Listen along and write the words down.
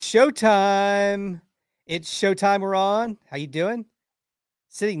showtime. It's showtime. We're on. How you doing?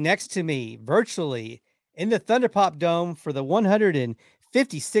 Sitting next to me virtually in the Thunderpop Dome for the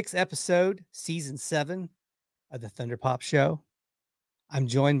 156th episode, season 7 of the Thunderpop Show. I'm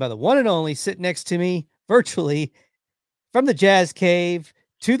joined by the one and only sitting next to me virtually from the Jazz Cave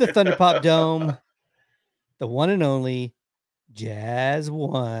to the Thunderpop Dome, the one and only Jazz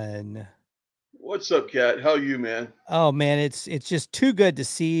One. What's up, Cat? How you, man? Oh man, it's just too good to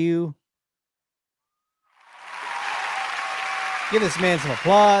see you. Give this man some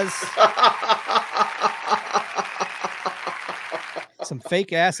applause. Some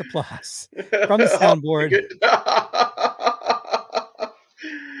fake ass applause from the soundboard.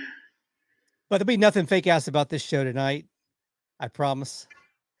 But there'll be nothing fake ass about this show tonight. I promise.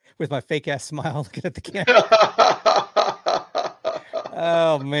 With my fake ass smile looking at the camera.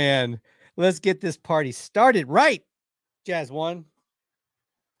 Oh man. Let's get this party started right. Jazz One.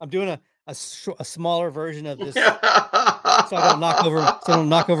 I'm doing a smaller version of this so I don't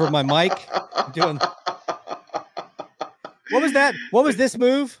knock over my mic. I'm doing. What was that? What was this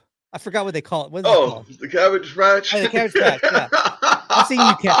move? I forgot what they call it. What is it called? The Cabbage Patch. Oh, the Cabbage Patch. Yeah.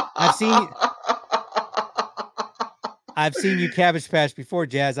 I've seen you Cabbage Patch before,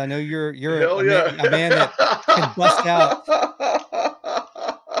 Jazz. I know you're a man that can bust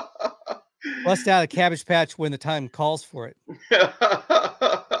out a Cabbage Patch when the time calls for it.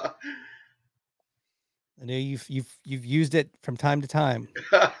 I know you've used it from time to time.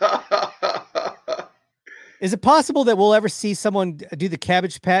 Is it possible that we'll ever see someone do the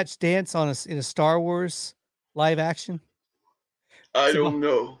Cabbage Patch dance in a Star Wars live action? I don't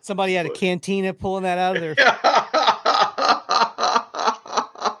know. Somebody had a cantina pulling that out of their.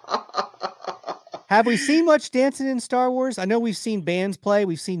 Have we seen much dancing in Star Wars? I know we've seen bands play.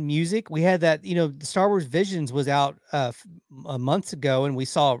 We've seen music. We had that, the Star Wars Visions was out months ago, and we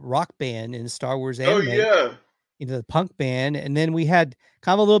saw a rock band in Star Wars anime. Oh, yeah. The punk band. And then we had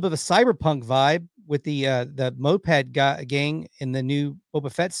kind of a little bit of a cyberpunk vibe with the Moped gang in the new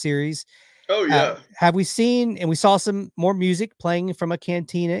Boba Fett series. Oh, yeah. Have we seen, and we saw some more music playing from a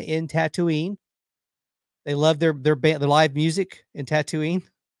cantina in Tatooine. They love their band, the live music in Tatooine.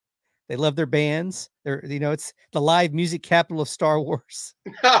 They love their bands. It's the live music capital of Star Wars.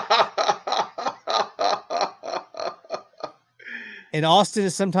 And Austin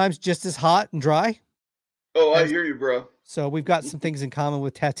is sometimes just as hot and dry. Oh, I hear you, bro. So we've got some things in common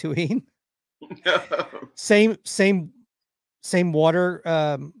with Tatooine. Same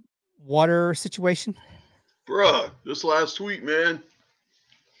water situation. Bruh, this last week, man.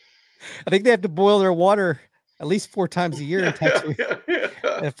 I think they have to boil their water at least 4 times a year in Tatooine.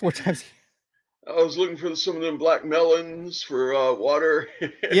 4 times. I was looking for some of them black melons for water.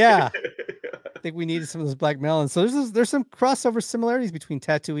 Yeah. I think we needed some of those black melons. So there's some crossover similarities between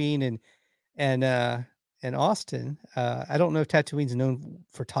Tatooine and Austin. I don't know if Tatooine's known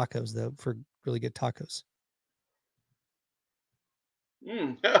for tacos though, for really good tacos.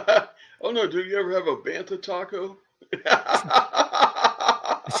 Oh no, do you ever have a Bantha taco?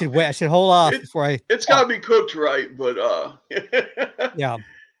 I should hold off before I. It's got to be cooked right, but yeah,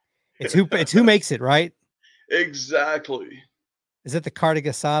 it's who makes it, right? Exactly. Is it the Carne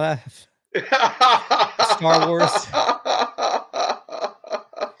Asada? Star Wars.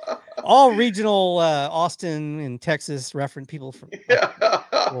 All regional Austin and Texas reference people from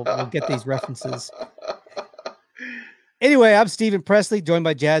we'll get these references. Anyway, I'm Stephen Presley, joined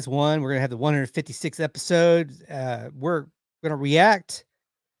by Jazz One. We're going to have the 156th episode. We're going to react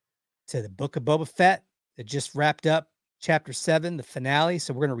to the Book of Boba Fett that just wrapped up chapter 7, the finale.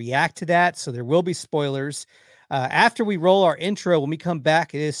 So we're going to react to that. So there will be spoilers. After we roll our intro, when we come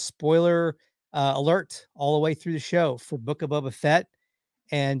back, it is spoiler alert all the way through the show for Book of Boba Fett.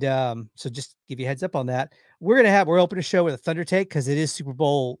 And so just give you a heads up on that. We're opening a show with a Thunder Take because it is Super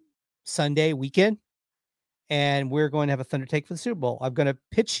Bowl Sunday weekend. And we're going to have a Thunder Take for the Super Bowl. I'm going to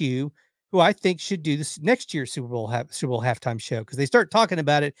pitch you who I think should do this next year's Super Bowl halftime show, because they start talking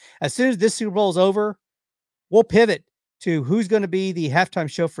about it. As soon as this Super Bowl is over, we'll pivot to who's going to be the halftime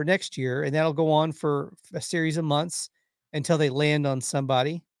show for next year. And that'll go on for a series of months until they land on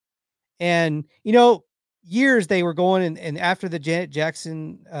somebody. And, years they were going and after the Janet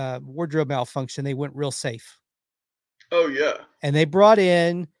Jackson wardrobe malfunction, they went real safe. Oh, yeah. And they brought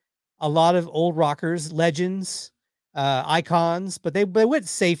in a lot of old rockers, legends, icons, but they went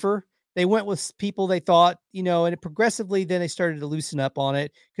safer. They went with people they thought, and it progressively, then they started to loosen up on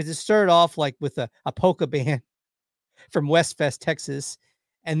it, because it started off like with a polka band from Westfest, Texas.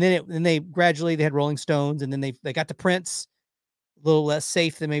 And then they gradually, they had Rolling Stones, and then they got to Prince, a little less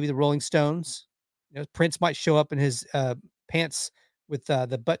safe than maybe the Rolling Stones. Prince might show up in his pants with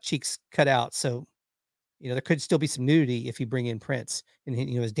the butt cheeks cut out. So, there could still be some nudity if you bring in Prince and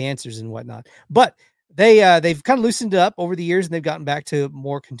his dancers and whatnot. But they've kind of loosened up over the years, and they've gotten back to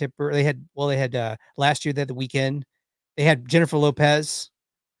more contemporary. They had last year they had The Weeknd. They had Jennifer Lopez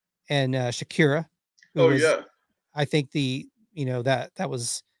and Shakira, who was yeah. I think that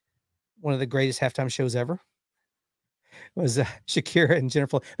was one of the greatest halftime shows ever. Was Shakira and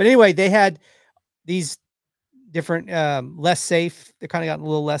Jennifer. But anyway, they had these different less safe. They kind of gotten a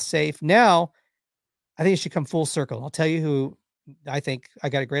little less safe. Now, I think it should come full circle. I'll tell you who I think I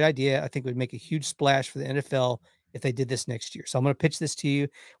got a great idea. I think it would make a huge splash for the NFL if they did this next year. So I'm going to pitch this to you.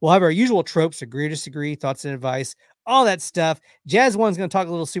 We'll have our usual tropes, agree or disagree, thoughts and advice, all that stuff. Jazz One's going to talk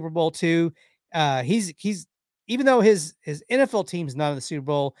a little Super Bowl too. He's even though his NFL team is not in the Super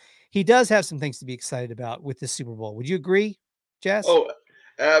Bowl, he does have some things to be excited about with the Super Bowl. Would you agree, Jazz? Oh,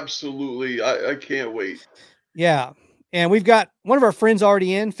 absolutely. I can't wait. Yeah. And we've got one of our friends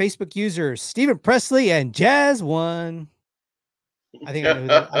already in, Facebook user Stephen Presley and Jazz One. I think I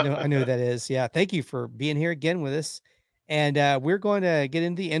know who that is. Yeah. Thank you for being here again with us. And we're going to get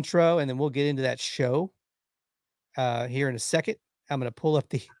into the intro, and then we'll get into that show here in a second. I'm going to pull up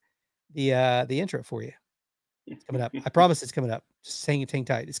the intro for you. It's coming up. I promise it's coming up. Just hang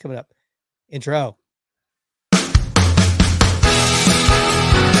tight. It's coming up. Intro.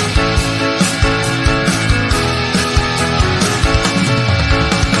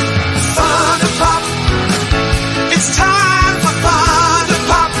 It's time for Thunder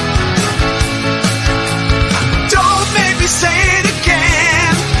Pop. Don't make me say it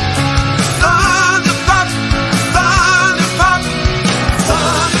again. Thunder Pop, Thunder Pop,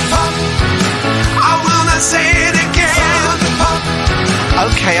 Thunder Pop. I will not say it again. Thunder Pop.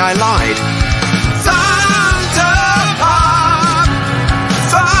 Okay, I lied. Thunder Pop,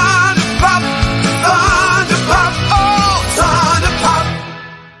 Thunder Pop, Thunder Pop, oh, Thunder Pop.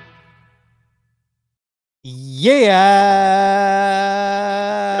 Yeah.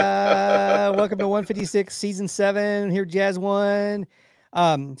 Welcome to 156 season 7 here, Jazz One.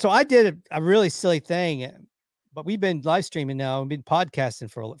 So I did a really silly thing, but we've been live streaming now and been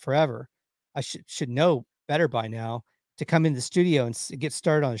podcasting for forever. I should know better by now to come in the studio and get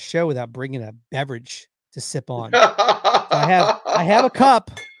started on a show without bringing a beverage to sip on. So I have a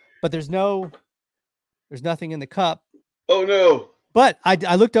cup, but there's nothing in the cup. Oh no. But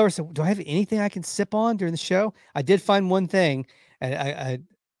I looked over and said, do I have anything I can sip on during the show? I did find one thing, a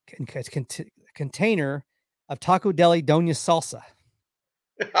container of Taco Deli Doña Salsa.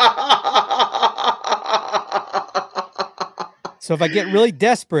 So if I get really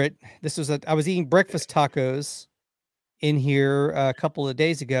desperate, I was eating breakfast tacos in here a couple of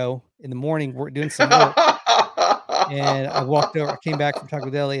days ago in the morning. We're doing some work. And I walked over, I came back from Taco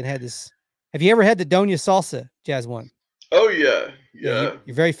Deli and had this. Have you ever had the Doña Salsa, Jazz One? Oh yeah. You're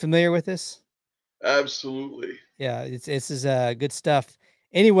very familiar with this? Absolutely. Yeah, this is good stuff.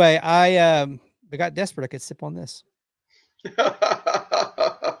 Anyway, I got desperate. I could sip on this.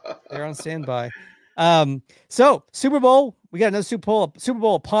 They're on standby. So Super Bowl, we got another Super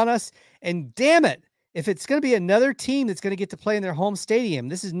Bowl upon us, and damn it, if it's going to be another team that's going to get to play in their home stadium,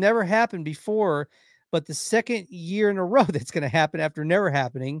 this has never happened before, but the second year in a row that's going to happen after never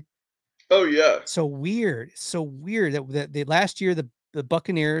happening. Oh yeah. So weird that the last year the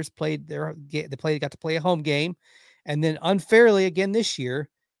Buccaneers got to play a home game, and then unfairly again this year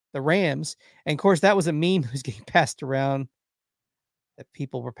the Rams. And of course that was a meme that was getting passed around, that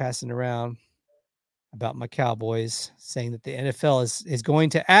people were passing around about my Cowboys, saying that the NFL is going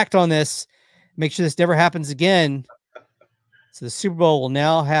to act on this, make sure this never happens again. So the Super Bowl will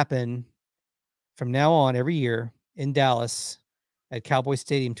now happen from now on every year in Dallas at Cowboy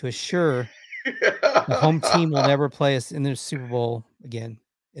Stadium to assure the home team will never play us in their Super Bowl again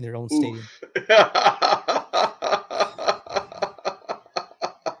in their own stadium.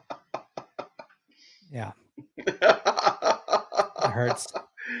 Yeah. It hurts.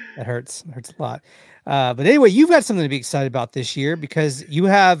 It hurts a lot. But anyway, you've got something to be excited about this year because you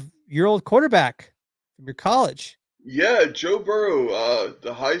have your old quarterback from your college. Yeah, Joe Burrow,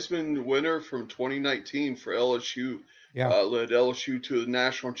 the Heisman winner from 2019 for LSU. Yeah. Led LSU to the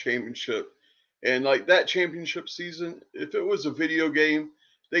national championship. And like that championship season, if it was a video game,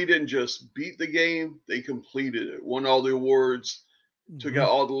 they didn't just beat the game, they completed it, won all the awards, took out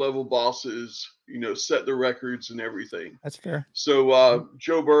all the level bosses, set the records and everything. That's fair. So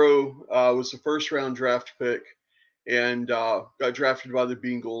Joe Burrow was the first round draft pick and got drafted by the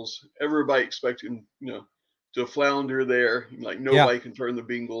Bengals. Everybody expecting, to flounder there. Like nobody can turn the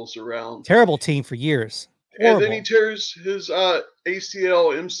Bengals around. Terrible team for years. Horrible. And then he tears his ACL,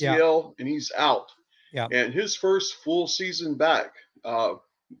 MCL, and he's out. Yeah. And his first full season back,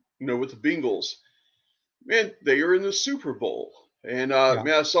 with the Bengals. Man, they are in the Super Bowl. And Yeah.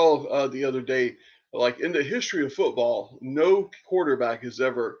 man, I saw the other day, like in the history of football, no quarterback has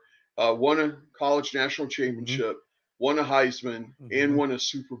ever won a college national hmm championship, won a Heisman, and hmm won a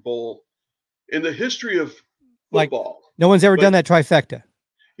Super Bowl in the history of Like football. no one's ever done But that trifecta.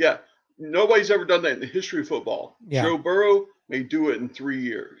 yeah, nobody's ever done that in the history of football. Yeah. Joe Burrow may do it in 3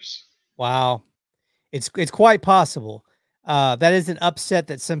 years. Wow. It's quite possible. That is an upset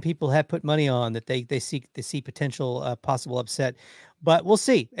that some people have put money on, that they see potential possible upset, but we'll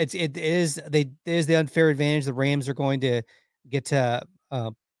see. It is the unfair advantage. The Rams are going to get to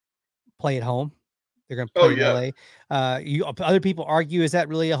play at home. They're going to Oh play in yeah. LA. Other people argue, is that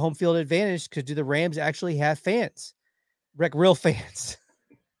really a home field advantage? Because do the Rams actually have fans, real fans?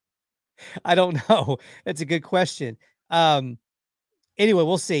 I don't know. That's a good question. Anyway,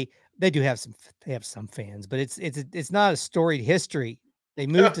 we'll see. They do have some fans, but it's not a storied history. They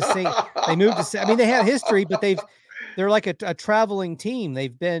moved to St. I mean, they have history, but they're like a traveling team.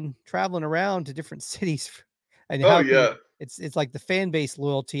 They've been traveling around to different cities, and Oh how can yeah. it's like the fan base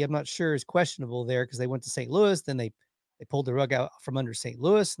loyalty, I'm not sure, is questionable there, because they went to St. Louis, then they pulled the rug out from under St.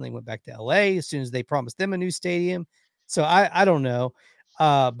 Louis, and they went back to LA as soon as they promised them a new stadium. So I don't know.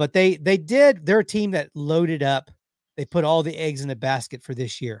 But they're a team that loaded up. They put all the eggs in a basket for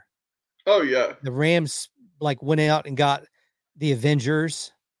this year. Oh yeah. The Rams like went out and got the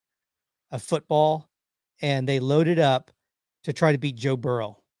Avengers of football, and they loaded up to try to beat Joe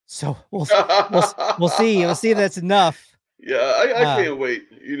Burrow. So we'll see. We'll see if that's enough. Yeah, I Uh, can't wait.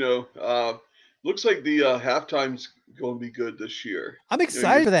 Looks like the halftime's going to be good this year. I'm You know, you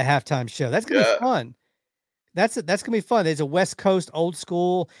excited for that halftime show. That's gonna be yeah, fun. That's gonna be fun. There's a West Coast old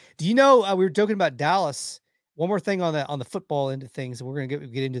school. Do you know, we were joking about Dallas? One more thing on the football end of things, and we're gonna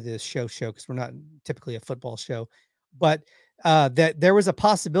get into this show because we're not typically a football show, but that there was a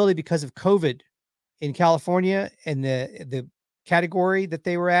possibility because of COVID in California and the category that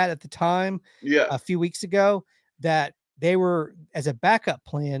they were at the time yeah. a few weeks ago, that they were, as a backup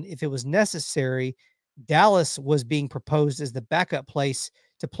plan if it was necessary, Dallas was being proposed as the backup place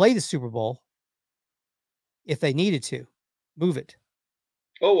to play the Super Bowl if they needed to move it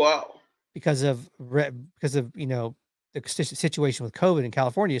Oh wow. because of the situation with COVID in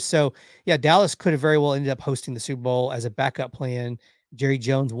California. So yeah, Dallas could have very well ended up hosting the Super Bowl as a backup plan. Jerry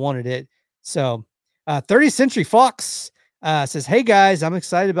Jones wanted it. So 30th Century Fox says, "Hey guys, I'm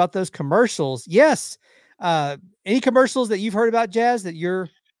excited about those commercials." Yes. Any commercials that you've heard about, Jazz, that you're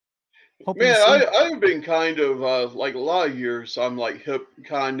hoping to Man, see? I've been kind of like a lot of years. I'm like hip,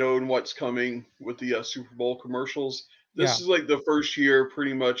 kind of knowing what's coming with the Super Bowl commercials. Yeah. This is like the first year,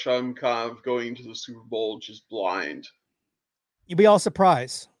 pretty much. I'm kind of going to the Super Bowl just blind. You'll be all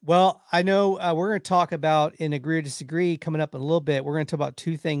surprised. Well, I know we're going to talk about, in Agree or Disagree, coming up in a little bit. We're going to talk about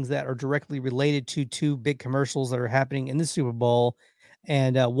two things that are directly related to two big commercials that are happening in the Super Bowl.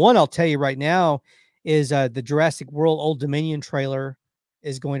 And one, I'll tell you right now, is the Jurassic World Old Dominion trailer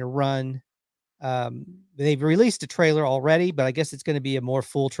is going to run. They've released a trailer already, but I guess it's going to be a more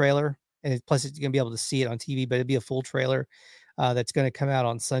full trailer. And plus, it's going to be able to see it on TV, but it'll be a full trailer that's going to come out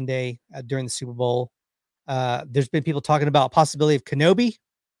on Sunday during the Super Bowl. There's been people talking about a possibility of Kenobi,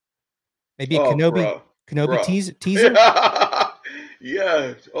 maybe a Oh, Kenobi bruh, Kenobi bruh. teaser.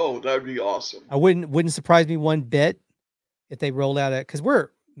 Yeah. Oh, that'd be awesome. I wouldn't surprise me one bit if they rolled out because we're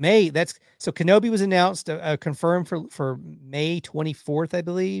May. So Kenobi was announced, confirmed for May 24th, I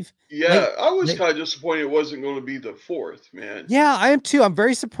believe. Yeah, Late, I was late. kind of disappointed it wasn't going to be the fourth, man. Yeah, I am too. I'm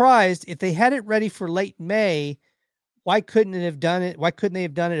very surprised if they had it ready for late May. Why couldn't it have done it? Why couldn't they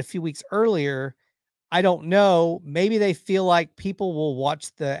have done it a few weeks earlier? I don't know. Maybe they feel like people will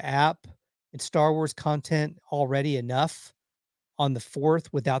watch the app and Star Wars content already enough on the 4th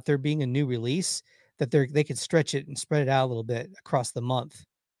without there being a new release that they could stretch it and spread it out a little bit across the month.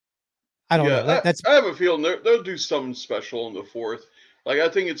 I don't know. Yeah, That's I have a feeling they'll do something special on the fourth. Like, I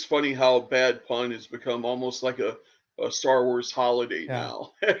think it's funny how Bad Pun has become almost like a Star Wars holiday yeah.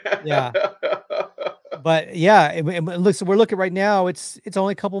 now. Yeah. But yeah, look, so we're looking right now. It's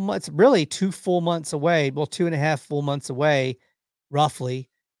only a couple months, really 2 full months away. Well, 2.5 full months away, roughly,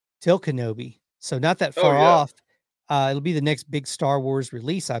 till Kenobi. So not that Oh far yeah, off. It'll be the next big Star Wars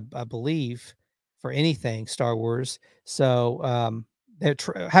release, I believe, for anything Star Wars. So they're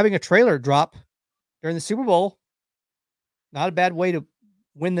having a trailer drop during the Super Bowl. Not a bad way to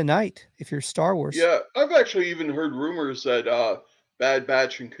win the night if you're Star Wars. yeah. I've actually even heard rumors that Bad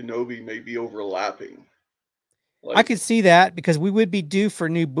Batch and Kenobi may be overlapping. I Like, could see that because we would be due for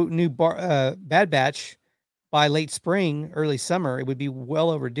Bad Batch by late spring, early summer. It would be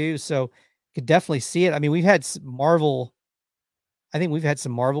well overdue. So could definitely see it. I mean, we've had Marvel I think we've had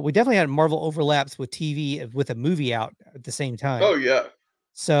some Marvel. We definitely had Marvel overlaps with TV with a movie out at the same time. Oh yeah.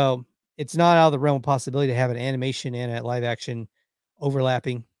 So it's not out of the realm of possibility to have an animation and a live action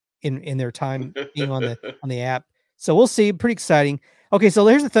overlapping in their time being on the app. So we'll see. Pretty exciting. Okay, so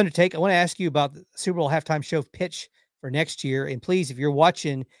here's the Thunder take. I want to ask you about the Super Bowl halftime show pitch for next year. And please, if you're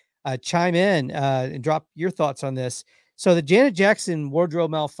watching, chime in and drop your thoughts on this. So the Janet Jackson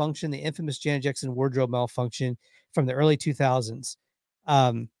wardrobe malfunction, the infamous Janet Jackson wardrobe malfunction from the early 2000s.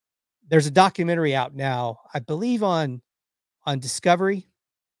 There's a documentary out now, I believe on Discovery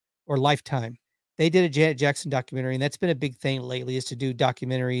or Lifetime. They did a Janet Jackson documentary, and that's been a big thing lately, is to do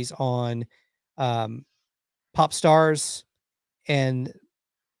documentaries on pop stars and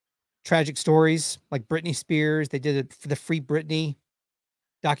tragic stories like Britney Spears. They did it for the Free Britney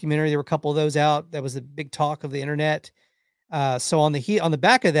documentary. There were a couple of those out. That was a big talk of the internet. So on the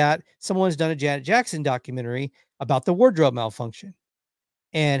back of that, someone's done a Janet Jackson documentary about the wardrobe malfunction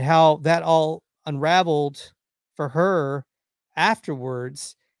and how that all unraveled for her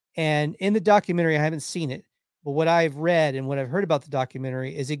afterwards. And in the documentary, I haven't seen it, but what I've read and what I've heard about the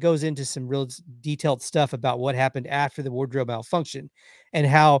documentary is it goes into some real detailed stuff about what happened after the wardrobe malfunction and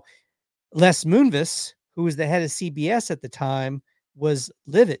how Les Moonves, who was the head of CBS at the time, was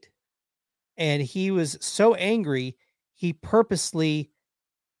livid. And he was so angry, he purposely,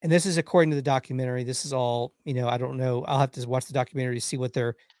 and this is according to the documentary, this is all, I don't know. I'll have to watch the documentary to see what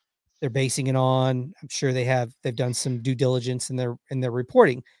they're basing it on. I'm sure they've done some due diligence in their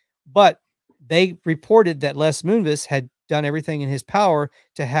reporting, but they reported that Les Moonves had done everything in his power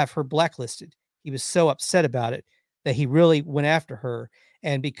to have her blacklisted. He was so upset about it that he really went after her.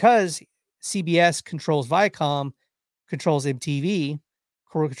 And because CBS controls Viacom, controls MTV,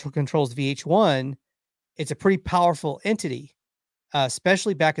 controls VH1, it's a pretty powerful entity,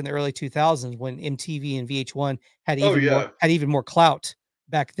 especially back in the early 2000s when MTV and VH1 had even more clout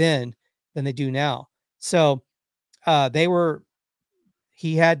back then than they do now. So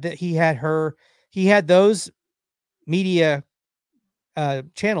he had those media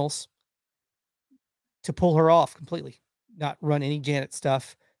channels to pull her off completely, not run any Janet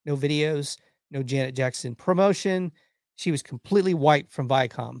stuff, no videos, no Janet Jackson promotion. She was completely wiped from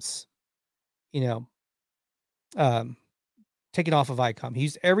Viacom's, taken off of Viacom. He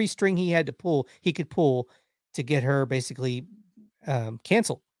used every string he could pull to get her basically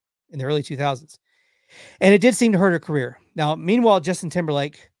canceled in the early 2000s. And it did seem to hurt her career. Now, meanwhile, Justin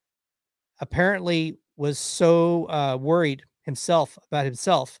Timberlake apparently was so worried about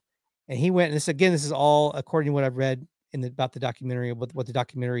himself. And he went, and this is all according to what I've read about the documentary, what the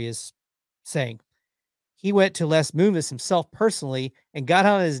documentary is saying. He went to Les Moonves himself personally and got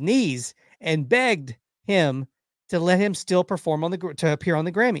on his knees and begged him to let him still perform to appear on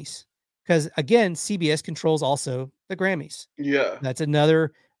the Grammys. Because again, CBS controls also the Grammys. Yeah. That's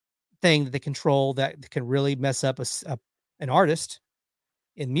another thing that they control that can really mess up an artist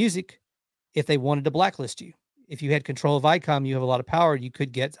in music if they wanted to blacklist you. If you had control of Viacom, you have a lot of power. You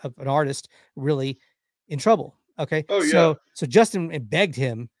could get an artist really in trouble. Okay. Oh, yeah. So Justin begged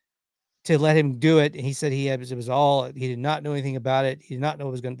him to let him do it. And he said he did not know anything about it. He did not know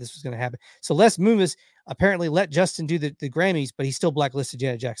this was going to happen. So Les Moonves apparently let Justin do the Grammys, but he still blacklisted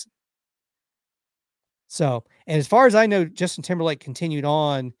Janet Jackson. So, and as far as I know, Justin Timberlake continued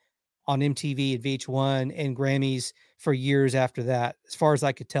on MTV and VH1 and Grammys for years after that, as far as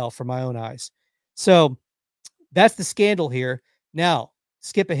I could tell from my own eyes. So that's the scandal here. Now,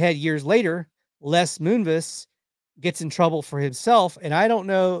 skip ahead years later, Les Moonves gets in trouble for himself. And I don't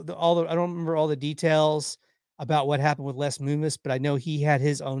know I don't remember all the details about what happened with Les Moonves, but I know he had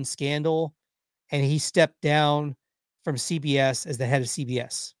his own scandal and he stepped down from CBS as the head of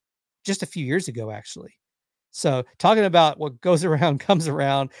CBS just a few years ago, actually. So talking about what goes around comes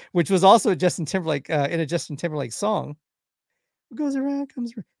around, which was also Justin Timberlake in a Justin Timberlake song. What goes around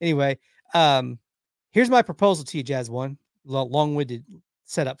comes around. Anyway, here's my proposal to you, Jazz One. Long-winded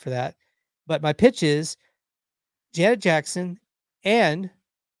setup for that. But my pitch is Janet Jackson and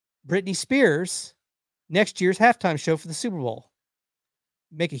Britney Spears next year's halftime show for the Super Bowl.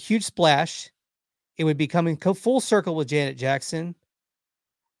 Make a huge splash. It would be coming full circle with Janet Jackson.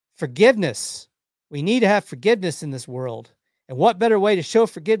 Forgiveness. We need to have forgiveness in this world. And what better way to show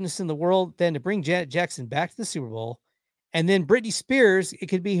forgiveness in the world than to bring Janet Jackson back to the Super Bowl? And then Britney Spears, it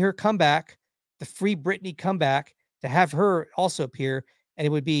could be her comeback, the Free Britney comeback, to have her also appear. And it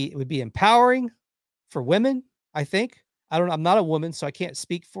would be empowering for women, I think. I'm not a woman, so I can't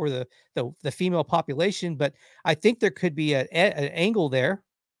speak for the female population, but I think there could be an angle there.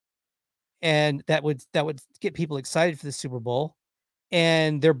 And that would get people excited for the Super Bowl.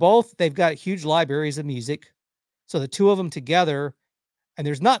 And they've got huge libraries of music. So the two of them together And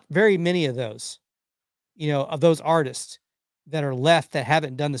there's not very many of those, of those artists that are left that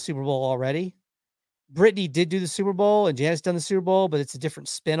haven't done the Super Bowl already. Brittany did do the Super Bowl and Janet's done the Super Bowl, but it's a different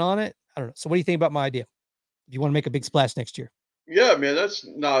spin on it. I don't know. So what do you think about my idea? If you want to make a big splash next year? Yeah, man, that's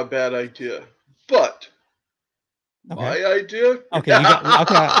not a bad idea. But Okay. my idea? Okay.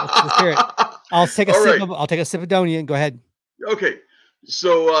 Let's hear it. I'll take a sip of Donia and go ahead. Okay.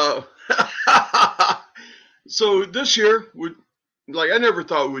 So, so this year I never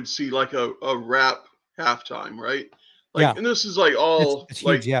thought we'd see like a rap halftime, right? Like, Yeah. and this is like all It's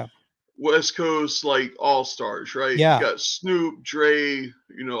like huge, yeah. West Coast, like all stars, right? Yeah. You got Snoop, Dre,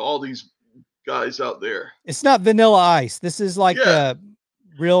 all these guys out there. It's not Vanilla Ice. This is like the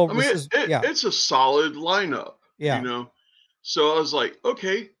real. I mean, it's a solid lineup. Yeah. So I was like,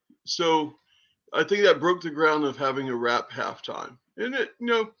 okay. So I think that broke the ground of having a rap halftime, and it,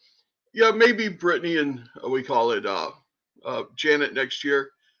 maybe Brittany and we call it Janet next year.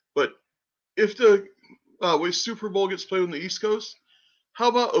 But if the Super Bowl gets played on the East Coast, how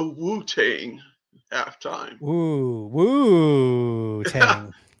about a Wu-Tang halftime? Wu-Tang.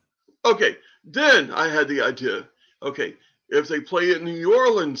 Okay, then I had the idea. Okay, if they play it in New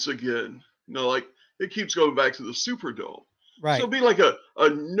Orleans again, like it keeps going back to the Superdome. Right. So it'll be like a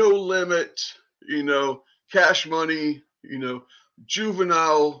No Limit, Cash Money,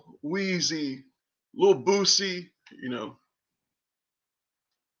 Juvenile, Wheezy, Lil Boosie,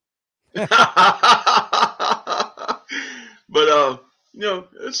 But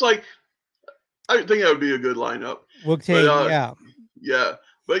it's like I think that would be a good lineup. Wu-Tang, yeah. Yeah.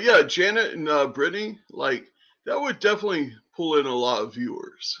 But yeah, Janet and Brittany, like that would definitely pull in a lot of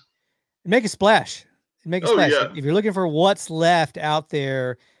viewers. Make a splash. Yeah. If you're looking for what's left out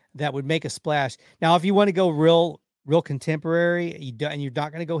there that would make a splash. Now, if you want to go real contemporary, and you're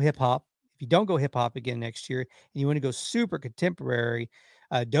not going to go hip hop. If you don't go hip hop again next year, and you want to go super contemporary,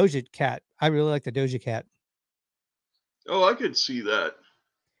 Doja Cat. I really like the Doja Cat. Oh, I could see that.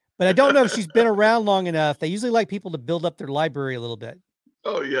 But I don't know if she's been around long enough. They usually like people to build up their library a little bit.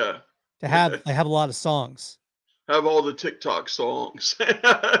 Oh yeah. To have a lot of songs. Have all the TikTok songs.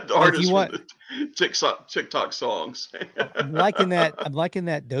 The artists with the TikTok songs. I'm liking that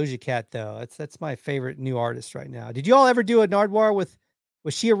Doja Cat though. That's my favorite new artist right now. Did you all ever do a Nardwuar was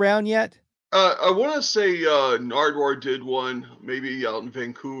she around yet? I want to say Nardwuar did one, maybe out in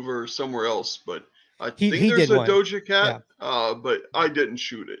Vancouver or somewhere else, but I think there's a Doja Cat, but I didn't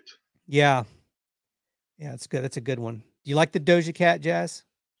shoot it. Yeah. Yeah, it's good. That's a good one. Do you like the Doja Cat, Jazz?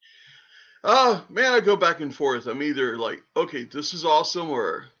 Man, I go back and forth. I'm either like, okay, this is awesome,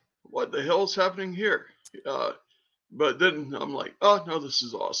 or what the hell is happening here? But then I'm like, oh no, this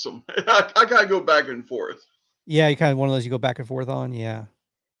is awesome. I gotta go back and forth. Yeah, you kind of one of those you go back and forth on. Yeah.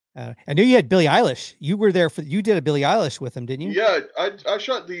 I knew you had Billie Eilish. You were there you did a Billie Eilish with him, didn't you? Yeah, I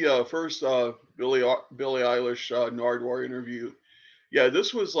shot the first Billie Eilish Nardwuar interview. Yeah,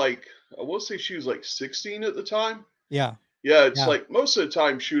 this was like, I will say she was like 16 at the time. Yeah. Yeah, it's like most of the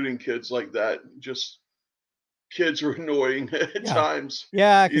time shooting kids like that, just kids are annoying at times.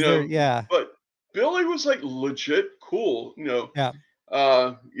 Yeah, yeah. But Billie was like legit cool, Yeah.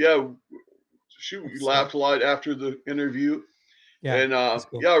 She laughed a lot after the interview. Yeah. And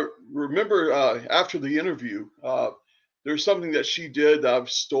cool. remember after the interview, there's something that she did that I've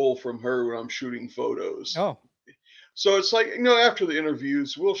stole from her when I'm shooting photos. Oh. So it's like, after the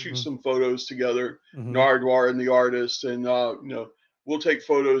interviews, we'll shoot some photos together, Nardwuar and the artist, and we'll take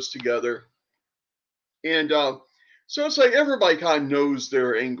photos together. And so it's like everybody kind of knows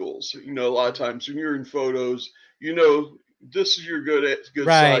their angles. A lot of times when you're in photos, this is your good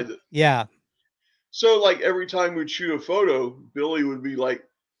right. side. Yeah. So like every time we'd shoot a photo, Billie would be like,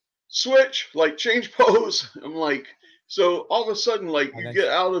 switch, like change pose. I'm like, so all of a sudden, like you get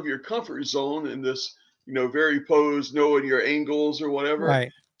out of your comfort zone in this, very posed, knowing your angles or whatever,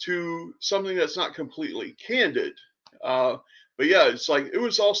 right, to something that's not completely candid. But yeah, it's like, it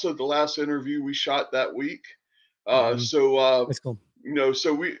was also the last interview we shot that week. So, that's cool.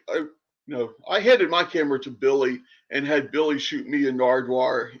 So I handed my camera to Billie and had Billie shoot me and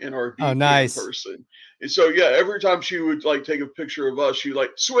Nardwuar in our nice person. And so, yeah, every time she would like take a picture of us, she'd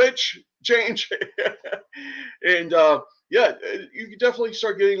like switch, change. And you could definitely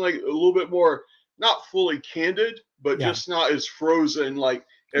start getting like a little bit more, not fully candid, but just not as frozen. Like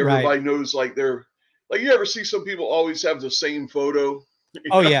everybody knows, like they're like, you ever see some people always have the same photo?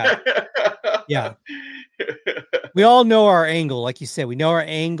 Oh yeah. Yeah. We all know our angle. Like you said, we know our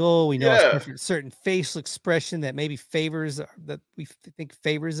angle. We know a certain facial expression that maybe that we think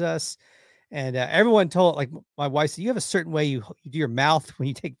favors us. And everyone told, like my wife said, you have a certain way you do your mouth when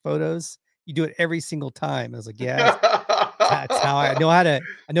you take photos. You do it every single time. I was like, yeah, it's That's how I know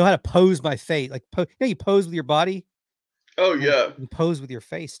how to pose my face. Like, you pose with your body. Oh Well, yeah. you pose with your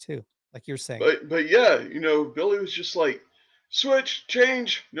face too, like you're saying. But yeah, Billy was just like, switch,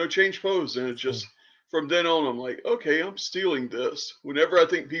 change, no change pose. And it just from then on I'm like, okay, I'm stealing this. Whenever I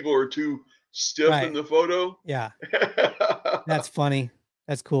think people are too stiff in Right. the photo. Yeah. That's funny.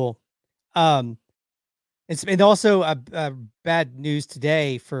 That's cool. And also bad news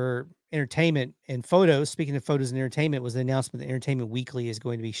today for entertainment and photos. Speaking of photos and entertainment, was the announcement that Entertainment Weekly is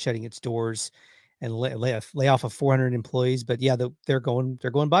going to be shutting its doors and lay off of 400 employees. But yeah, they're going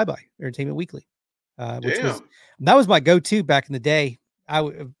bye-bye. Entertainment Weekly, which that was my go-to back in the day. I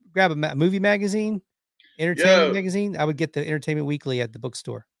would grab a movie magazine, entertainment magazine. I would get the Entertainment Weekly at the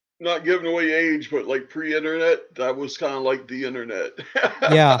bookstore. Not giving away age, but like pre-internet, that was kind of like the internet.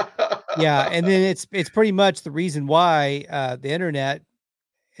 Yeah. And then it's pretty much the reason why the internet,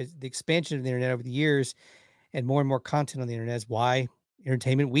 the expansion of the internet over the years, and more content on the internet is why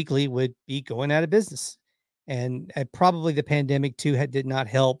Entertainment Weekly would be going out of business. And probably the pandemic too did not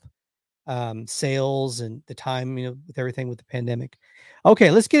help sales and the time, with everything with the pandemic. Okay,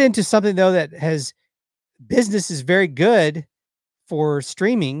 let's get into something though that has business is very good for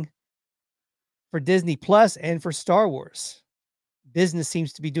streaming, for Disney Plus and for Star Wars. Business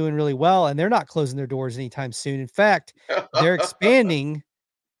seems to be doing really well, and they're not closing their doors anytime soon. In fact, they're expanding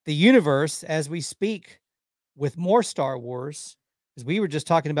the universe as we speak with more Star Wars. Because we were just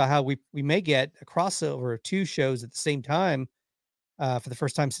talking about how we may get a crossover of 2 shows at the same time for the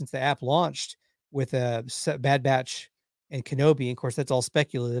first time since the app launched, with Bad Batch and Kenobi. And of course, that's all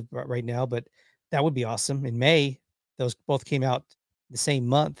speculative right now, but that would be awesome. In May, those both came out the same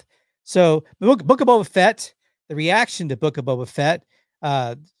month. So the Book of Boba Fett, the reaction to Book of Boba Fett,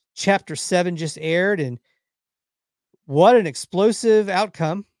 Chapter 7 just aired, and what an explosive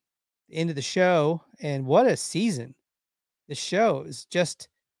outcome into the show, and what a season. The show is just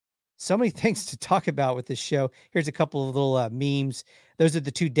so many things to talk about with this show. Here's a couple of little memes. Those are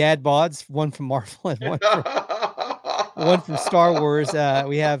the 2 dad bods, one from Marvel and one from Star Wars.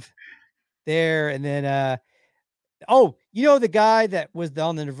 We have there, and then the guy that was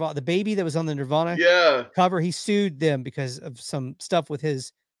on the Nirvana, the baby that was on the Nirvana cover, he sued them because of some stuff with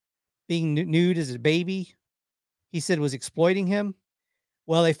his being nude as a baby. He said was exploiting him.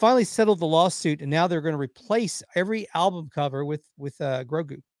 Well, they finally settled the lawsuit, and now they're going to replace every album cover with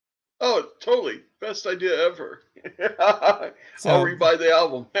Grogu. Oh, totally. Best idea ever. I'll rebuy the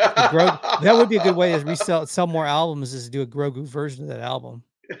album. That would be a good way to sell more albums, is to do a Grogu version of that album.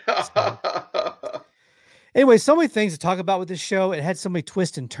 So. Anyway, so many things to talk about with this show. It had so many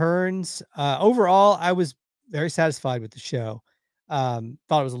twists and turns. Overall, I was very satisfied with the show. Thought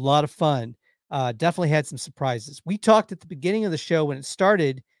it was a lot of fun. Definitely had some surprises. We talked at the beginning of the show when it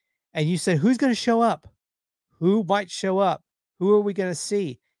started, and you said, who's going to show up? Who might show up? Who are we going to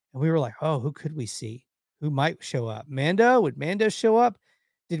see? And we were like, oh, who could we see? Who might show up? Mando? Would Mando show up?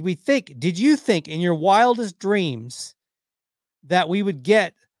 Did you think in your wildest dreams that we would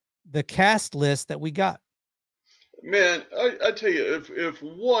get the cast list that we got? Man, I tell you, if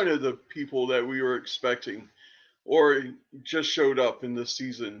one of the people that we were expecting or just showed up in this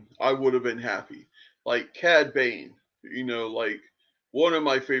season, I would have been happy. Like Cad Bane, like one of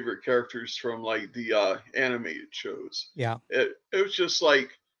my favorite characters from like the animated shows. Yeah. It was just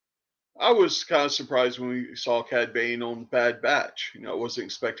like, I was kind of surprised when we saw Cad Bane on Bad Batch. I wasn't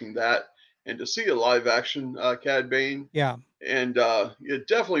expecting that. And to see a live action Cad Bane. Yeah. And it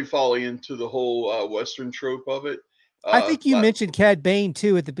definitely falling into the whole Western trope of it. I think you mentioned Cad Bane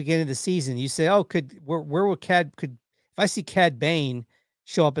too at the beginning of the season. You say, "Oh, where will if I see Cad Bane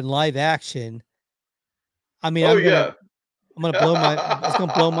show up in live action?" I mean, I'm gonna blow my. It's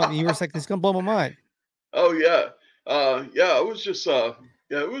gonna blow my. You were like, it's gonna blow my mind. Oh yeah, it was just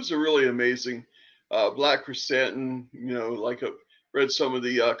it was a really amazing. Black Chrysanthemum, like read some of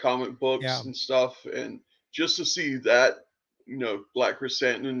the comic books and stuff, and just to see that, Black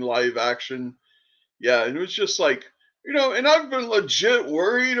Chrysanthemum live action, and it was just like. And I've been legit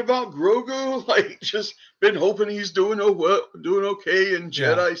worried about Grogu, like just been hoping he's doing okay in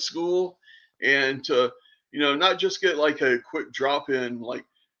Jedi school, and to, not just get like a quick drop in, like,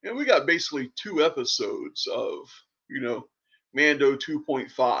 we got basically 2 episodes of, Mando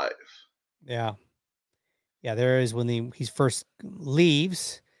 2.5. Yeah. Yeah, there is when he first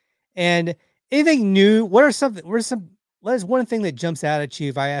leaves. And anything new? What is one thing that jumps out at you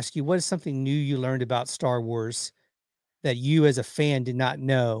if I ask you, what is something new you learned about Star Wars that you as a fan did not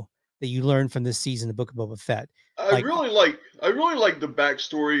know that you learned from this season of Book of Boba Fett? I really like the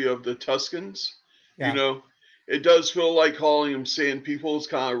backstory of the Tuskens. it does feel like calling them sand people is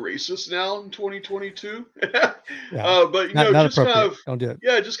kind of racist now in 2022. Yeah. But you Not know, not just kind appropriate. of Don't do it.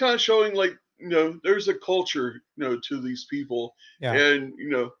 yeah, just kind of showing like you know, there's a culture you know to these people, Yeah. and you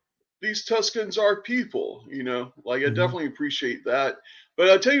know, these Tuscans are people. You know, like I Mhm. definitely appreciate that. But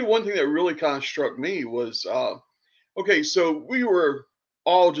I'll tell you one thing that really kind of struck me was okay, so we were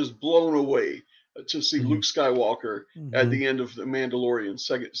all just blown away to see Mhm. Luke Skywalker at Mhm. the end of the Mandalorian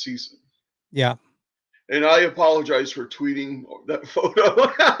second season. Yeah. And I apologize for tweeting that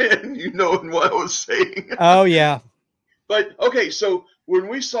photo and you knowing what I was saying. Oh yeah. But okay, so when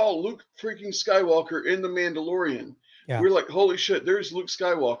we saw Luke freaking Skywalker in The Mandalorian, Yeah. we are like, holy shit, there's Luke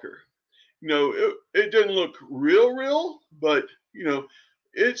Skywalker. You know, it didn't look real, but, you know,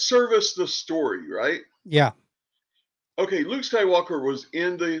 it serviced the story, right? Yeah. Okay, Luke Skywalker was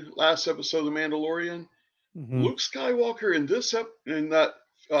in the last episode of The Mandalorian. Mhm. Luke Skywalker in in that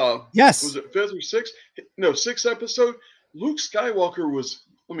was Yes. it fifth or sixth? No, sixth episode. Luke Skywalker was.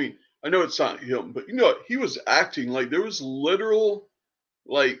 I mean, I know it's not him, but you know he was acting like there was literal,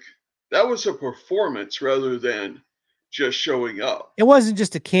 like that was a performance rather than just showing up. It wasn't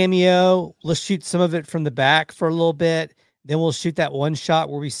just a cameo. Let's shoot some of it from the back for a little bit. Then we'll shoot that one shot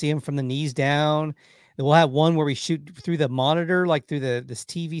where we see him from the knees down. Then we'll have one where we shoot through the monitor, like through this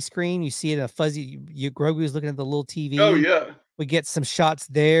TV screen. You see it in a fuzzy. Grogu's looking at the little Oh TV. yeah. We get some shots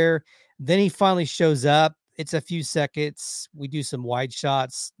there. Then he finally shows up. It's a few seconds. We do some wide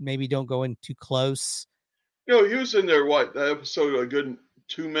shots. Maybe don't go in too close. No, he was in there. What that episode? A good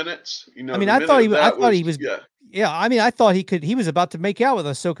 2 minutes. You I know, mean, the I thought minute I that thought was he was. yeah. Yeah, I mean, I thought he was about to make out with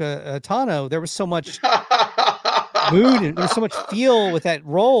Ahsoka Tano. There was so much mood and there was so much feel with that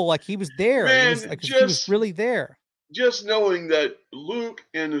role. Like he was there. It was Man, like he was really there. just knowing that Luke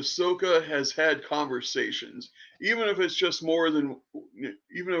and Ahsoka has had conversations, even if it's just more than,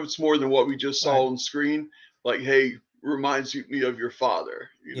 even if it's more than what we just Right. saw on screen, like, hey, reminds me of your father.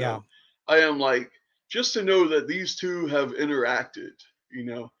 You Yeah. know, I am like, just to know that these two have interacted. You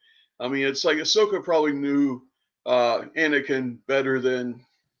know, I mean, it's like Ahsoka probably knew Anakin better than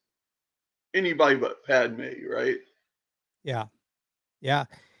anybody but Padme, right? Yeah. Yeah.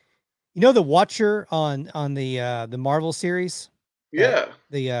 You know the Watcher on the Marvel series that Yeah,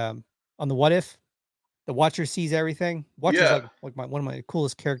 the on the What If, the Watcher sees everything. Watcher's yeah. like one of my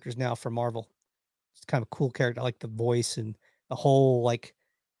coolest characters now for Marvel. It's kind of a cool character. I like the voice and the whole like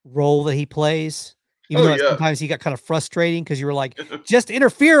role that he plays. Even Oh though yeah. sometimes he got kind of frustrating because you were like, just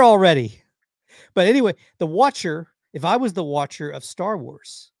interfere already. But anyway, the Watcher, if I was the Watcher of Star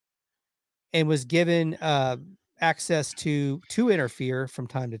Wars and was given access to interfere from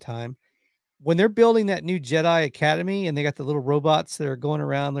time to time, when they're building that new Jedi Academy and they got the little robots that are going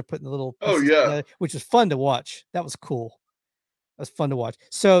around, they're putting the little Oh pieces yeah. together, which was fun to watch. That was cool. That was fun to watch.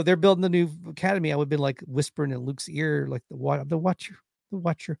 So they're building the new academy. I would have been like whispering in Luke's ear, like the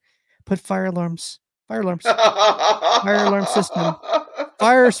Watcher, put fire alarms, fire alarm system,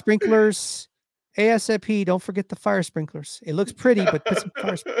 fire sprinklers, ASAP. Don't forget the fire sprinklers. It looks pretty, but put some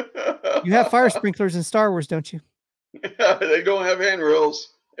fire. You have fire sprinklers in Star Wars, don't you? They don't have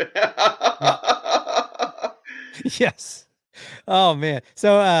handrails. Yes. Oh man. So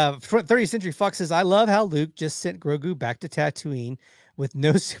 30th Century Fox says, I love how Luke just sent Grogu back to Tatooine with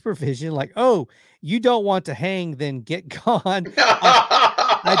no supervision. Like, oh, you don't want to hang, then get gone.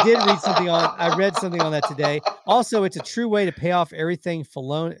 I read something on that today. Also, it's a true way to pay off everything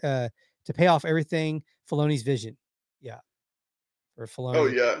Filoni's vision. Yeah. For Filoni. Oh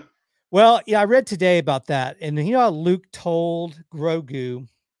yeah. Well, yeah, I read today about that. And you know how Luke told Grogu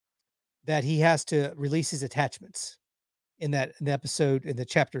that he has to release his attachments in the episode in the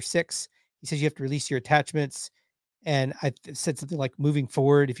chapter 6. He says you have to release your attachments. And I said something like, moving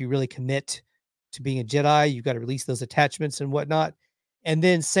forward, if you really commit to being a Jedi, you've got to release those attachments and whatnot. And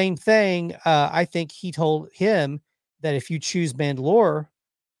then same thing, I think he told him that if you choose Mandalore,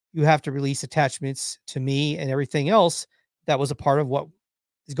 you have to release attachments to me and everything else that was a part of what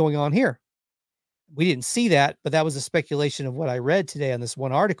is going on here. We didn't see that, but that was a speculation of what I read today on this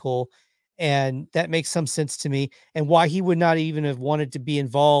one article. And that makes some sense to me, and why he would not even have wanted to be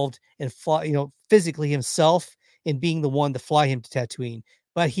involved and fly, physically himself in being the one to fly him to Tatooine.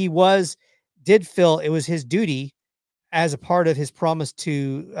 But he did feel it was his duty as a part of his promise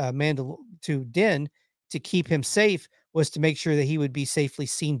to to Din to keep him safe, was to make sure that he would be safely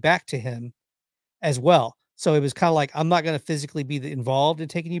seen back to him as well. So it was kind of like, I'm not going to physically be involved in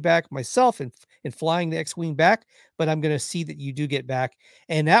taking you back myself and flying the X-Wing back, but I'm going to see that you do get back.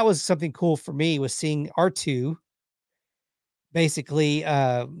 And that was something cool for me, was seeing R2 basically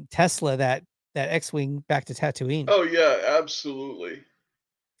Tesla that X-Wing back to Tatooine. Oh yeah, absolutely.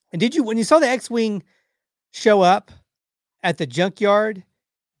 And when you saw the X-Wing show up at the junkyard,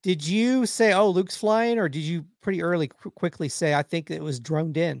 did you say, "Oh, Luke's flying," or did you pretty early quickly say, "I think it was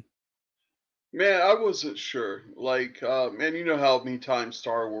droned in"? Man, I wasn't sure. Like, man, you know how many times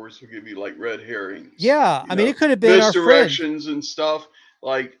Star Wars will give you like red herrings, Yeah, you I mean, know, it could have been our friend. misdirections and stuff.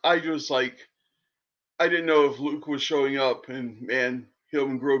 Like, I didn't know if Luke was showing up, and man, him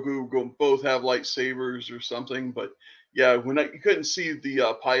and Grogu were going to both have lightsabers or something. But yeah, when I couldn't see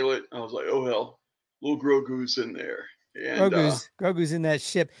the pilot, I was like, oh hell, little Grogu's in there, and Grogu's in that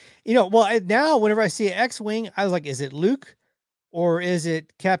ship. Well, now whenever I see an X-wing, I was like, is it Luke or is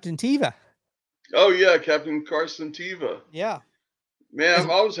it Captain Teva? oh yeah, Captain Carson Teva. Yeah. Man,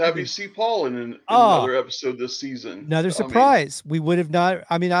 I was happy been- to see Paul in Oh. another episode this season. Another I mean, surprise. We would have not.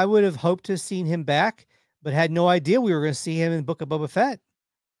 I mean, I would have hoped to have seen him back, but had no idea we were going to see him in Book of Boba Fett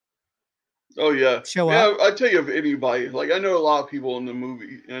oh yeah, show yeah. up. I tell you, if anybody, like I know a lot of people in the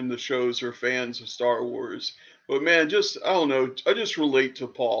movie and the shows are fans of Star Wars, but man, just I don't know. I just relate to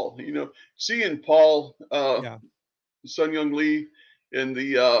Paul. You know, seeing Paul, Yeah. Sun Young Lee, in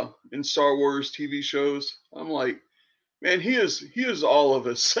in Star Wars TV shows, I'm like, man, he is all of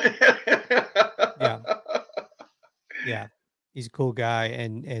us. Yeah. Yeah. He's a cool guy,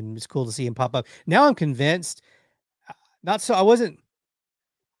 and it's cool to see him pop up. Now I'm convinced. I wasn't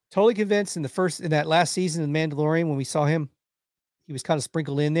totally convinced in that last season of Mandalorian when we saw him. He was kind of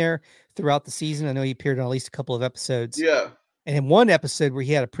sprinkled in there throughout the season. I know he appeared on at least a couple of episodes. Yeah. And in one episode where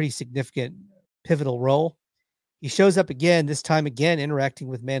he had a pretty significant pivotal role, he shows up again, this time again interacting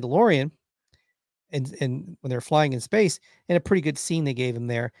with Mandalorian and when they're flying in space, and a pretty good scene they gave him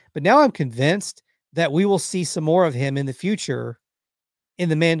there. But now I'm convinced that we will see some more of him in the future in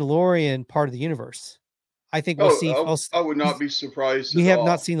the Mandalorian part of the universe. I think we'll see. I would not be surprised. We at have all.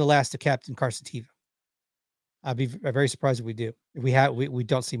 not seen the last of Captain Carson Teva. I'd be very surprised if we do. If we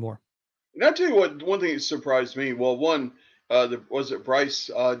don't see more. And I'll tell you what, one thing that surprised me. Well, one, was it Bryce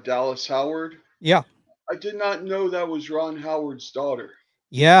Dallas Howard? Yeah. I did not know that was Ron Howard's daughter.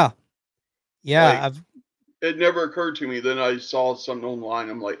 Yeah. Yeah. Like, it never occurred to me. Then I saw something online.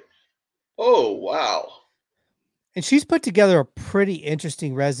 I'm like, oh, wow. And she's put together a pretty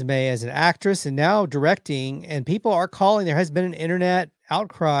interesting resume as an actress and now directing. And people are calling. There has been an internet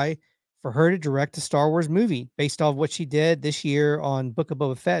outcry for her to direct a Star Wars movie based off what she did this year on Book of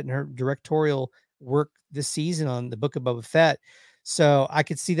Boba Fett and her directorial work this season on the Book of Boba Fett. So I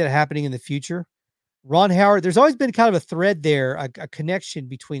could see that happening in the future. Ron Howard, there's always been kind of a thread there, a connection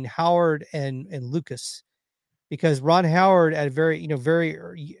between Howard and Lucas, because Ron Howard at very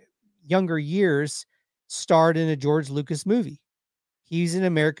younger years starred in a George Lucas movie. He's in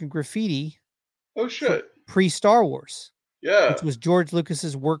American Graffiti. Oh shit. Pre-Star Wars. Yeah. Which was George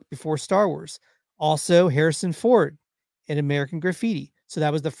Lucas's work before Star Wars. Also Harrison Ford in American Graffiti. So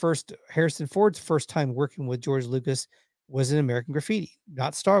that was Harrison Ford's first time working with George Lucas was in American Graffiti,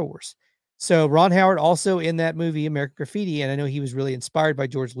 not Star Wars. So Ron Howard also in that movie, American Graffiti. And I know he was really inspired by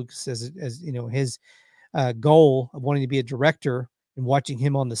George Lucas as his goal of wanting to be a director and watching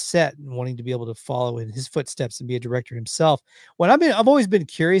him on the set and wanting to be able to follow in his footsteps and be a director himself. What I've always been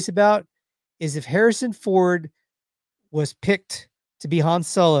curious about is if Harrison Ford was picked to be Han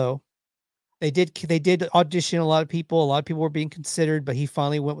Solo. They did audition a lot of people. A lot of people were being considered, but he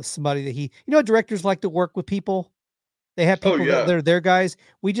finally went with somebody that directors like to work with people. They have people that are their guys.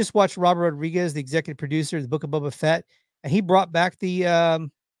 We just watched Robert Rodriguez, the executive producer of the Book of Boba Fett, and he brought back the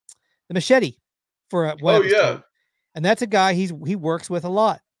machete for one episode. Yeah. And that's a guy he works with a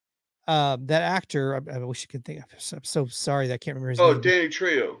lot. That actor, I wish I could think. I'm so sorry that I can't remember his name. Oh, Danny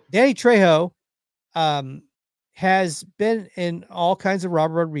Trejo. Danny Trejo has been in all kinds of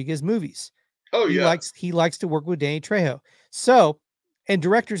Robert Rodriguez movies. Oh, he likes to work with Danny Trejo. So, and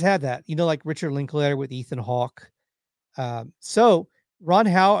directors have that, like Richard Linklater with Ethan Hawke. So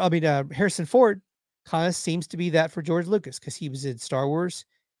Harrison Ford kind of seems to be that for George Lucas because he was in Star Wars,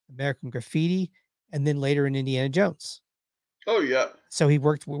 American Graffiti, and then later in Indiana Jones. Oh yeah. So he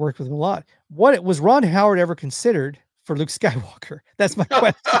worked with him a lot. What was Ron Howard ever considered for Luke Skywalker? That's my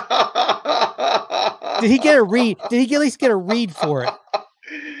question. Did he get a read? Did he at least get a read for it?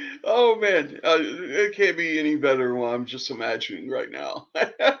 Oh man, it can't be any better than what I'm just imagining right now.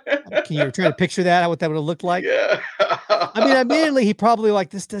 Can you try to picture that? What that would have looked like? Yeah. I mean, immediately he probably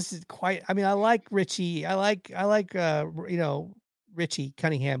this doesn't quite. I mean, I like Richie. I like Richie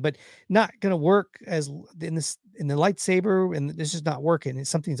Cunningham, but not gonna work as in the lightsaber, and this is not working. And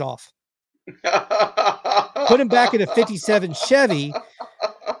something's off. Put him back in a '57 Chevy.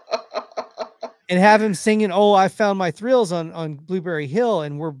 And have him singing, "Oh, I found my thrills" on Blueberry Hill,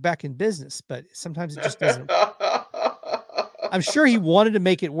 and we're back in business. But sometimes it just doesn't. I'm sure he wanted to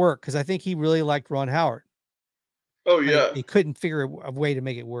make it work because I think he really liked Ron Howard. Oh But yeah. they couldn't figure a way to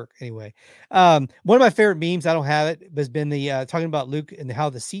make it work anyway. One of my favorite memes, I don't have it, has been the talking about Luke and how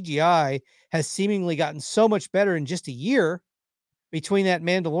the CGI has seemingly gotten so much better in just a year between that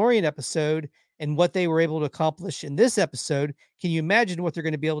Mandalorian episode and what they were able to accomplish in this episode. Can you imagine what they're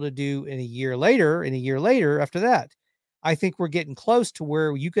going to be able to do in a year later after that? I think we're getting close to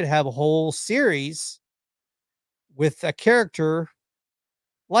where you could have a whole series with a character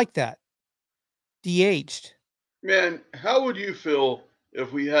like that, de-aged. Man, how would you feel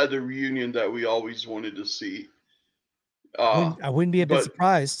if we had the reunion that we always wanted to see? I wouldn't be a bit But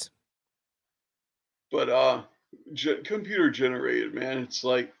surprised. computer generated, man. It's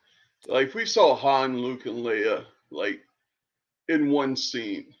like if we saw Han, Luke, and Leia like in one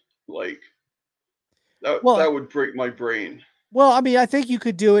scene, like Well, that would break my brain. Well, I mean, I think you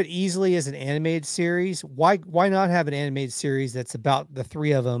could do it easily as an animated series. Why not have an animated series that's about the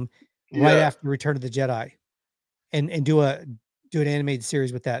three of them right Yeah. after Return of the Jedi and do an animated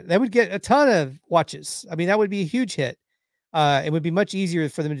series with that? That would get a ton of watches. I mean, that would be a huge hit. It would be much easier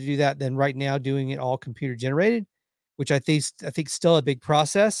for them to do that than right now doing it all computer generated, which I think still a big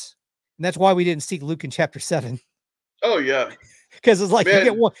process. And that's why we didn't see Luke in chapter 7. Oh yeah. Because it's like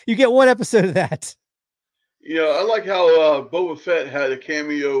Man, you get one episode of that. I like how Boba Fett had a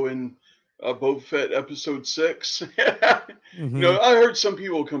cameo in Boba Fett episode 6. Mm-hmm. I heard some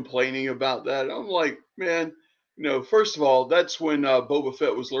people complaining about that. I'm like, man, first of all, that's when Boba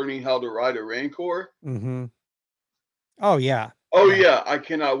Fett was learning how to ride a Rancor. Mm-hmm. Oh yeah. Oh yeah, I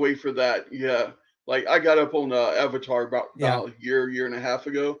cannot wait for that. Yeah, like I got up on Avatar about a year and a half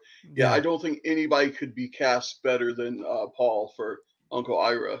ago. Yeah, I don't think anybody could be cast better than Paul for Uncle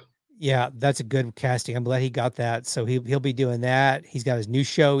Ira. Yeah, that's a good casting. I'm glad he got that. So he'll be doing that. He's got his new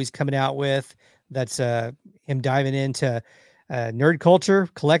show he's coming out with. That's him diving into nerd culture,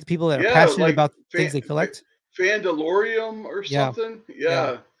 collect people that are passionate about things they collect. Fandalorium or something.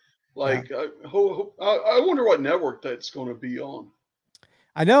 Yeah. Like I wonder what network that's going to be on.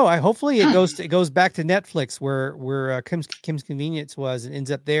 I know. Hopefully it goes back to Netflix where Kim's Convenience was and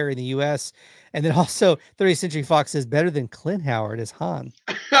ends up there in the US. And then also 30th Century Fox is better than Clint Howard as Han.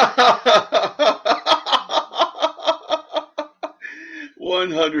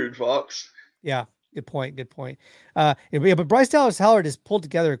 100 Fox. Yeah, good point. But Bryce Dallas Howard has pulled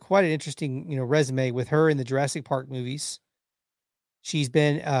together quite an interesting, resume with her in the Jurassic Park movies. She's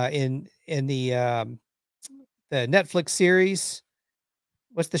been in the Netflix series.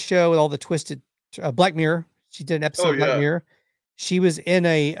 What's the show with all the twisted Black Mirror? She did an episode of Black Mirror. She was in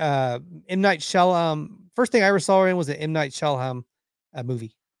a M. Night Shyamalan. First thing I ever saw her in was an M. Night Shyamalan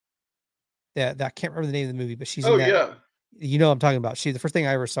movie. That I can't remember the name of the movie, but she's in that. Yeah. You know what I'm talking about. The first thing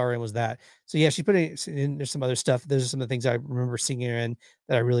I ever saw her in was that. So yeah, she put in there's some other stuff. Those are some of the things I remember seeing her in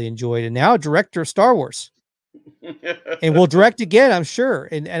that I really enjoyed. And now director of Star Wars. And will direct again, I'm sure.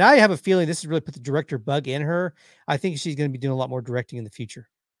 And I have a feeling this has really put the director bug in her. I think she's going to be doing a lot more directing in the future,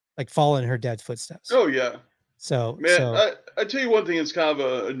 like following her dad's footsteps. Oh yeah. So man, I tell you one thing that's kind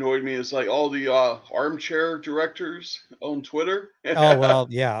of annoyed me is like all the armchair directors on Twitter. Oh well,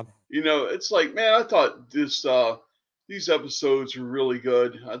 yeah. It's like, man, I thought these episodes were really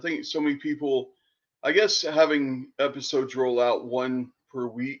good. I think so many people, I guess having episodes roll out one per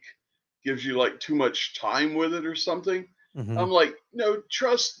week gives you like too much time with it or something. Mm-hmm. I'm like, no,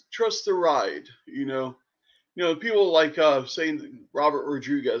 trust the ride. People like saying that Robert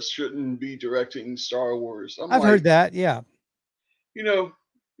Rodriguez shouldn't be directing Star Wars. I've heard that. Yeah.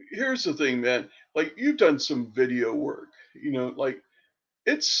 Here's the thing, man. Like you've done some video work. Like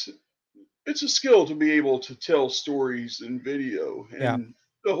it's a skill to be able to tell stories in video and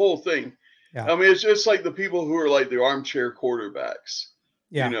the whole thing. Yeah. I mean, it's just like the people who are like the armchair quarterbacks.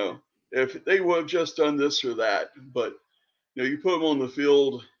 Yeah. If they would have just done this or that, but you put them on the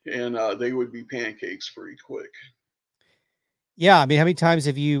field and they would be pancakes pretty quick. Yeah, I mean, how many times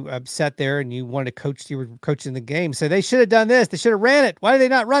have you sat there and you wanted to coach? You were coaching the game, so they should have done this. They should have ran it. Why did they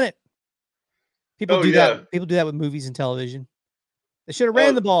not run it? People do that. People do that with movies and television. They should have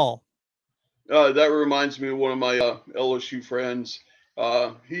ran the ball. That reminds me of one of my LSU friends.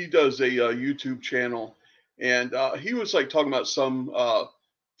 He does a YouTube channel, and he was like talking about some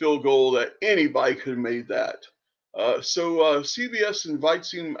field goal that anybody could have made that. So CBS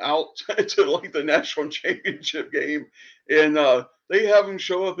invites him out to like the national championship game, and they have him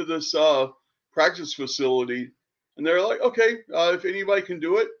show up at this practice facility, and they're like, okay, if anybody can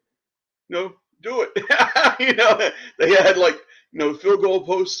do it, do it. They had like field goal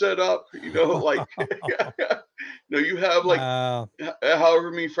posts set up, like you have like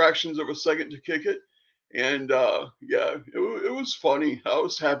however many fractions of a second to kick it. And it was funny. I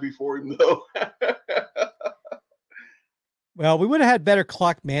was happy for him though. Well, we would have had better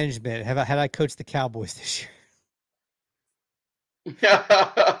clock management had I coached the Cowboys this year.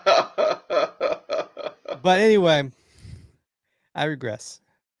 But anyway, I regress.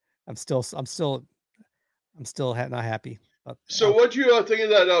 I'm still not happy. But, So, what'd you think of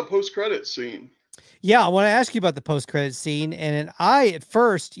that post-credit scene? yeah, I want to ask you about the post-credit scene, and I at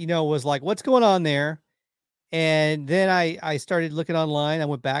first, was like, "What's going on there?" And then I started looking online. I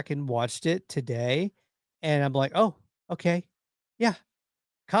went back and watched it today, and I'm like, "Oh, okay, yeah,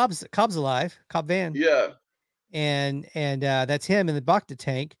 Cobb's alive, Cobb Van." Yeah. And that's him in the Bacta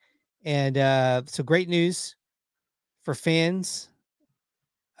tank. And so great news for fans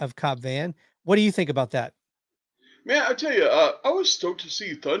of Cobb Van. What do you think about that? Man, I tell you, I was stoked to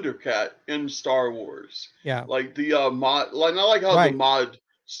see Thundercat in Star Wars. Yeah, Like the mod, like I like how the right, mod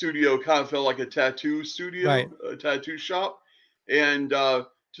studio kind of felt like a tattoo right. studio, a tattoo shop, and to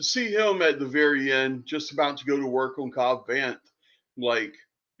see him at the very end, just about to go to work on Cobb Vanth, like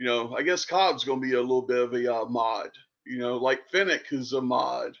I guess Cobb's gonna be a little bit of a mod. Like Fennec is a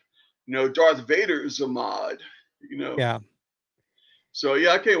mod. Darth Vader is a mod. You know, Yeah, so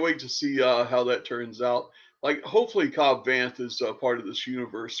yeah, I can't wait to see how that turns out. Like, hopefully, Cobb Vanth is part of this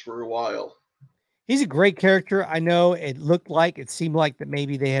universe for a while. he's a great character. I know it seemed like that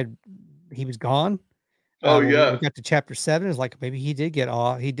maybe he was gone. Oh When we yeah. got to chapter 7, it's like maybe he did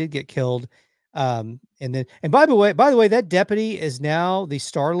get killed. And by the way, that deputy is now the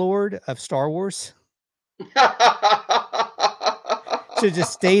Star-Lord of Star Wars. Should have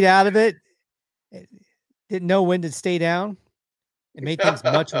just stayed out of it. Didn't know when to stay down. It made things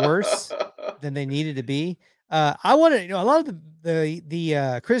much worse than they needed to be. I want to, a lot of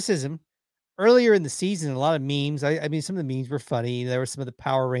the criticism earlier in the season, a lot of memes. I mean, some of the memes were funny. There were some of the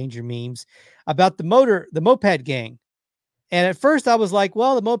Power Ranger memes about the moped gang. And at first I was like,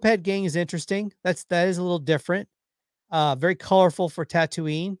 well, the moped gang is interesting. That is a little different. Very colorful for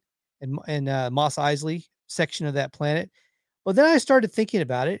Tatooine and Mos Eisley section of that planet. Well, then I started thinking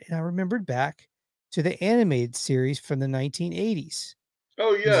about it and I remembered back to the animated series from the 1980s.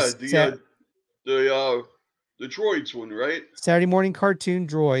 Oh It was yeah, a the droids one, right? Saturday morning cartoon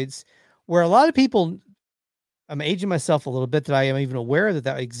droids, where a lot of people, I'm aging myself a little bit that I am even aware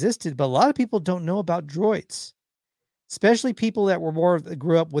that existed, but a lot of people don't know about droids, especially people that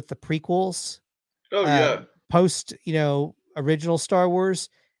grew up with the prequels, Oh uh, yeah. post, original Star Wars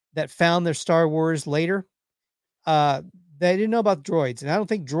that found their Star Wars later. Uh, they didn't know about droids, and I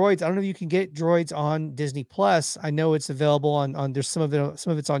don't know if you can get droids on Disney Plus. I know it's available on there's some of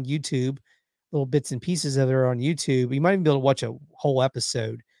it's on YouTube, little bits and pieces of it are on YouTube. You might even be able to watch a whole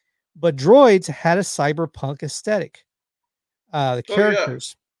episode. But droids had a cyberpunk aesthetic. The Oh yeah.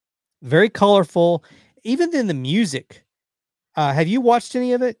 characters very colorful, even in the music. Have you watched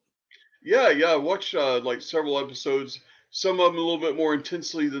any of it? Yeah, yeah. I watched like several episodes. Some of them a little bit more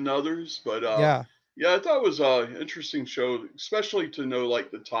intensely than others, but Yeah, yeah, I thought it was an interesting show, especially to know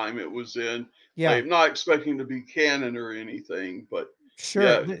like the time it was in. yeah, Like, not expecting to be canon or anything, but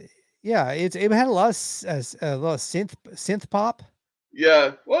sure. yeah, Yeah, it had a lot of a lot of synth pop.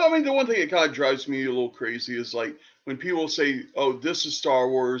 yeah. Well, I mean, the one thing that kind of drives me a little crazy is like when people say, "Oh, this is Star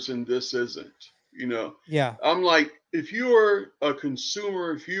Wars and this isn't." Yeah, I'm like, if you are a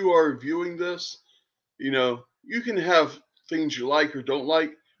consumer, if you are viewing this, you can have things you like or don't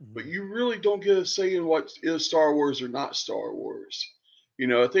like, but mhm, you really don't get a say in what is Star Wars or not Star Wars.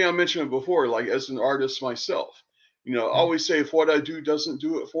 I think I mentioned it before, like as an artist myself, I yeah, always say if what I do doesn't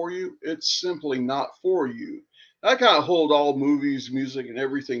do it for you, it's simply not for you. I kind of hold all movies, music, and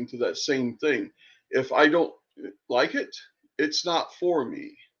everything to that same thing. If I don't like it, it's not for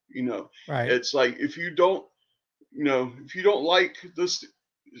me. right, It's like if you don't like this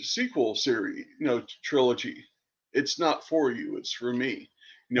sequel series, trilogy, it's not for you. It's for me.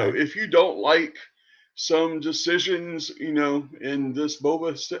 right, If you don't like some decisions, in this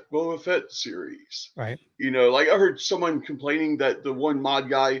Boba Fett series, right. like I heard someone complaining that the one mod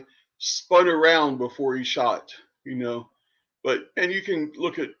guy spun around before he shot, and you can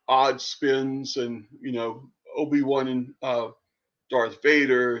look at odd spins and, Obi-Wan and Darth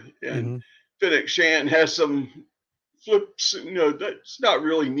Vader and Hmm. Fennec Shan has some flips, that's not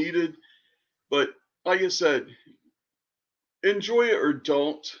really needed. But like I said, enjoy it or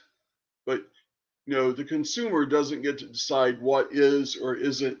don't. But the consumer doesn't get to decide what is or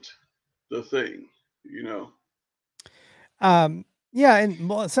isn't the thing. You know. Yeah,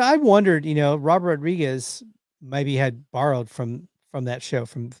 and so I wondered, Robert Rodriguez maybe had borrowed from that show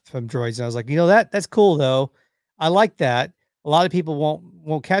from Droids, and I was like, that's cool though. I like that. A lot of people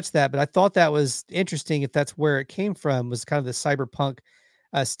won't catch that, but I thought that was interesting if that's where it came from, was kind of the cyberpunk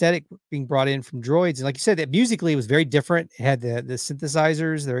aesthetic being brought in from droids. And like you said, that musically it was very different. It had the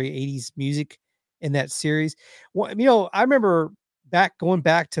synthesizers, the very 80s music in that series. Well, you know, I remember going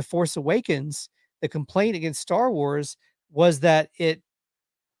back to Force Awakens, the complaint against Star Wars was that it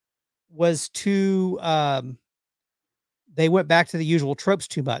was too they went back to the usual tropes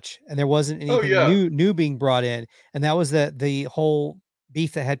too much, and there wasn't Oh anything yeah. new being brought in. And that was the whole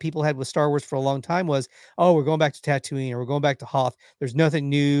beef that people had with Star Wars for a long time was, oh, we're going back to Tatooine or we're going back to Hoth. There's nothing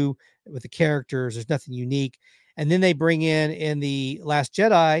new with the characters. There's nothing unique. And then they bring in the Last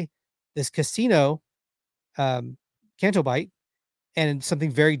Jedi, this casino, Canto Bight, and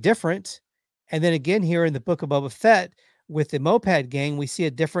something very different. And then again, here in the Book of Boba Fett with the Moped Gang, we see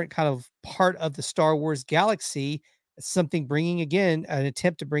a different kind of part of the Star Wars galaxy, something bringing again an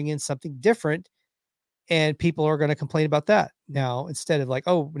attempt to bring in something different. And people are going to complain about that now, instead of like,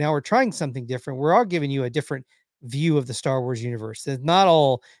 oh, now we're trying something different. We're all giving you a different view of the Star Wars universe. It's not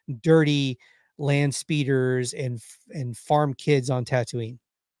all dirty land speeders and farm kids on Tatooine.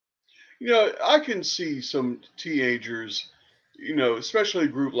 You know, I can see some teenagers, you know, especially a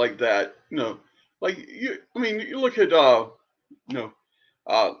group like that, you know, like you, I mean, you look at, you know,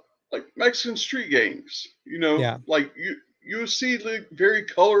 uh, like Mexican street gangs, you know, Yeah. like you see the very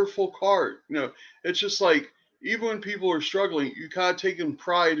colorful card, you know, it's just like, even when people are struggling, you kind of taking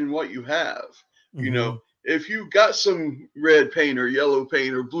pride in what you have, you Mm-hmm. know. If you got some red paint or yellow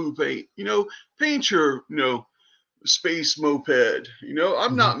paint or blue paint, you know, paint your, you know, space moped. You know, I'm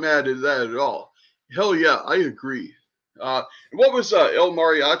Mm-hmm. not mad at that at all. Hell yeah, I agree. What was El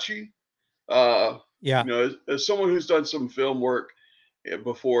Mariachi? Yeah. You know, as someone who's done some film work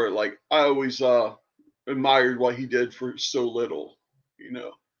before, like I always admired what he did for so little. You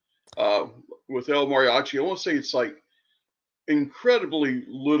know, uh, with El Mariachi, I won't say it's like incredibly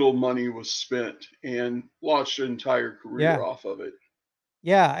little money was spent and launched an entire career Yeah. off of it.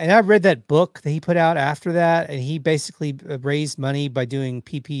 Yeah, and I read that book that he put out after that, and he basically raised money by doing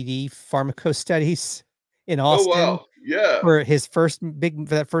PPD pharmaco studies in Oh Austin wow, yeah. for his for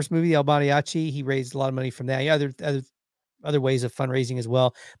that first movie, El Mariachi. He raised a lot of money from that. Yeah, other ways of fundraising as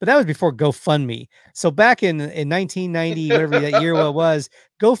well, but that was before GoFundMe. So back in 1990, whatever that year was,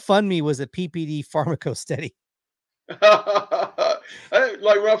 GoFundMe was a PPD pharmaco study.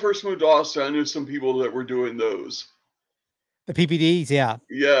 Like when I first moved to Austin, I knew some people that were doing those. The PPDs, yeah,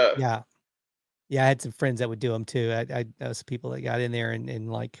 Yeah. yeah, yeah. I had some friends that would do them too. I know some people that got in there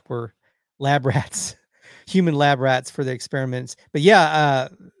and like were lab rats, human lab rats for the experiments. But yeah,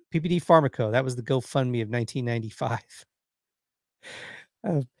 PPD Pharmaco, that was the GoFundMe of 1995.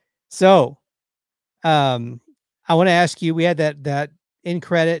 Uh, so, I want to ask you, we had that in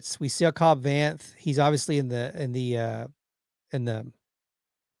credits, we see Cobb Vanth. He's obviously in uh,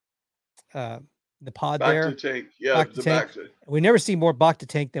 the pod Back to there. tank. Yeah, Bacta the Tank. back to. We never see more Bacta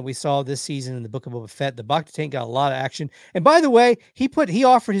Tank than we saw this season in the Book of Boba Fett. The Bacta Tank got a lot of action. And by the way, he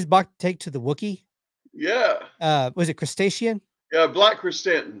offered his Bacta Tank to the Wookiee. Yeah. Was it Crustacean? Yeah, Black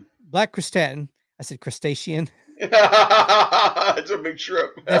Chrysanthemum. Black Crustacean. I said Crustacean. It's a big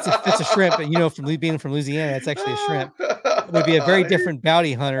shrimp. That's a shrimp, but you know, being from Louisiana, that's actually a shrimp. It would be a very different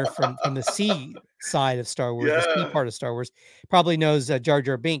bounty hunter from the sea side of Star Wars, the sea Yeah. part of Star Wars. Probably knows Jar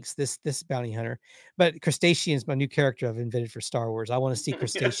Jar Binks, this bounty hunter. But Crustacean is my new character I've invented for Star Wars. I want to see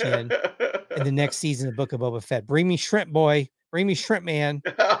Crustacean in the next season of Book of Boba Fett. Bring me Shrimp Boy. Bring me Shrimp Man.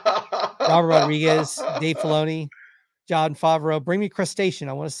 Robert Rodriguez, Dave Filoni, Jon Favreau. Bring me Crustacean.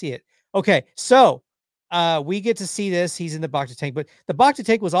 I want to see it. Okay, so we get to see this. He's in the Bacta Tank, but the Bacta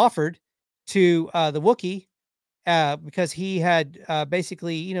Tank was offered to the Wookiee because he had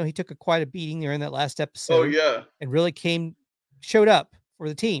basically, you know, he took quite a beating there in that last episode. Oh yeah. And really showed up for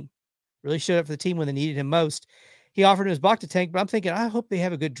the team. Really showed up for the team when they needed him most. He offered him his Bacta Tank, but I'm thinking, I hope they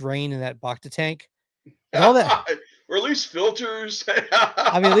have a good drain in that Bacta Tank. And all that, or at least filters.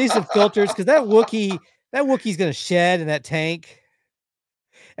 I mean, at least some filters, because that Wookiee's gonna shed in that tank.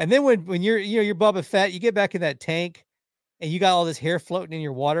 And then when you're Boba Fett, you get back in that tank and you got all this hair floating in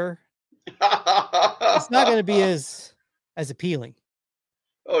your water. It's not going to be as appealing.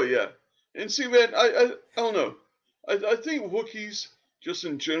 Oh yeah, and see, man, I don't know. I think Wookiees just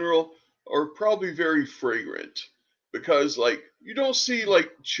in general are probably very fragrant because like you don't see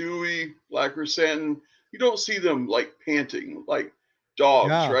like Chewie, Black Chrysanthemum, you don't see them like panting like dogs,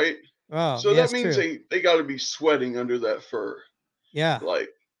 Yeah. right? Oh, So yeah, that that's means true. they got to be sweating under that fur. Yeah. Like,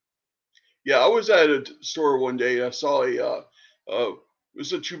 yeah, I was at a store one day. I saw it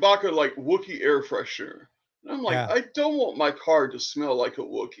was a Chewbacca like Wookiee air freshener. And I'm like, Yeah. I don't want my car to smell like a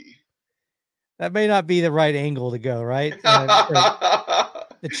Wookiee. That may not be the right angle to go, right?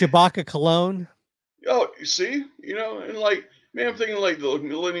 The Chewbacca cologne. Oh, you see, you know, and like Man, I'm thinking like the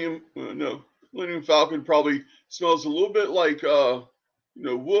Millennium Falcon probably smells a little bit like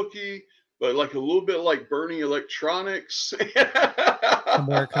Wookiee, but like a little bit like burning electronics.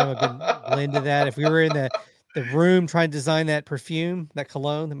 Somewhere kind of a good blend of that. If we were in the room trying to design that perfume, that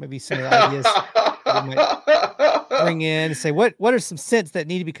cologne, that might be some of the ideas we might bring in and say, what are some scents that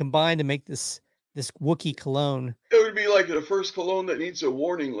need to be combined to make this Wookiee cologne? It would be like the first cologne that needs a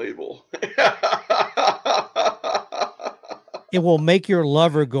warning label. It will make your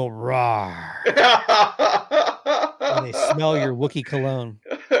lover go rawr when they smell your Wookiee cologne.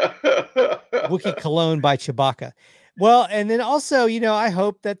 Wookiee cologne by Chewbacca. Well, and then also, I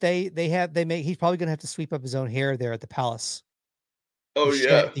hope that he's probably gonna have to sweep up his own hair there at the palace. Oh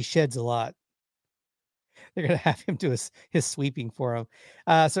yeah. He sheds a lot. They're gonna have him do his sweeping for him.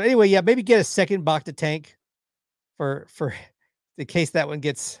 So anyway, yeah, maybe get a second Bacta tank for in case that one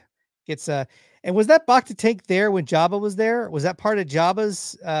gets and was that Bacta tank there when Jabba was there? Was that part of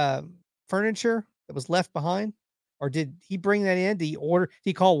Jabba's furniture that was left behind? Or did he bring that in? Did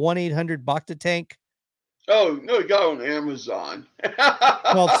he call 1-800 Bacta tank? Oh no, he got on Amazon.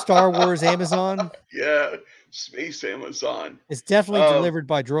 Called Star Wars Amazon? Yeah, Space Amazon. It's definitely delivered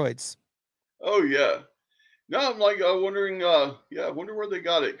by droids. Oh yeah. No, I'm like wondering, I wonder where they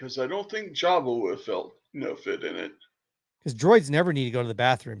got it, because I don't think Jabba would have felt no fit in it. Because droids never need to go to the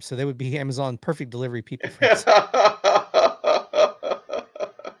bathroom, so they would be Amazon perfect delivery people.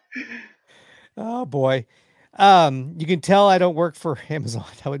 Oh boy. You can tell I don't work for Amazon.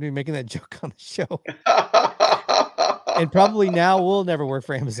 I would be making that joke on the show. And probably now we'll never work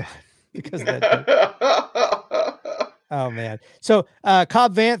for Amazon because of that. Oh man. So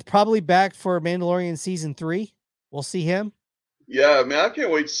Cobb Vanth probably back for Mandalorian season 3. We'll see him. Yeah, man, I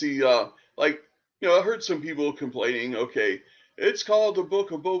can't wait to see I heard some people complaining, okay, it's called the Book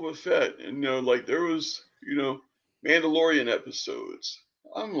of Boba Fett, and there was, Mandalorian episodes.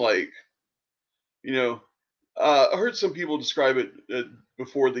 I'm like, I heard some people describe it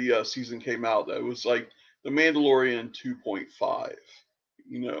before the season came out that it was like the Mandalorian 2.5.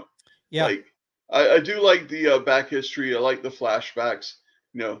 Yeah. Like I do like the back history. I like the flashbacks.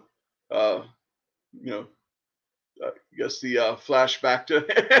 I guess the flashback to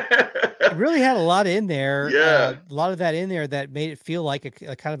it really had a lot in there. Yeah. A lot of that in there that made it feel like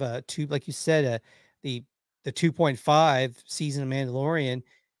a kind of a two, like you said, the 2.5 season of Mandalorian.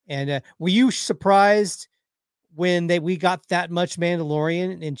 And were you surprised when we got that much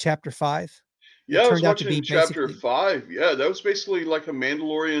Mandalorian in chapter 5? Yeah, I was watching chapter 5. Yeah, that was basically like a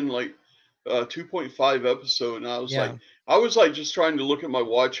Mandalorian 2.5 episode, and I was like just trying to look at my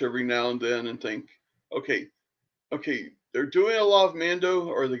watch every now and then and think, okay, they're doing a lot of Mando,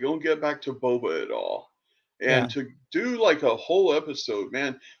 or are they going to get back to Boba at all? And to do like a whole episode,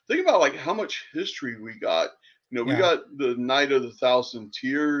 man, think about like how much history we got. We got the Night of the Thousand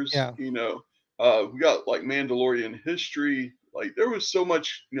Tears. Yeah. We got like Mandalorian history. Like there was so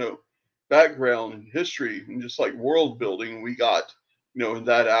much, background and history and just like world building we got, in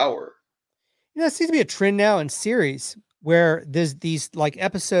that hour. It seems to be a trend now in series where there's these like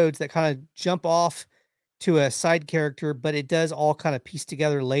episodes that kind of jump off to a side character, but it does all kind of piece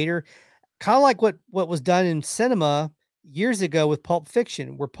together later. Kind of like what was done in cinema years ago with Pulp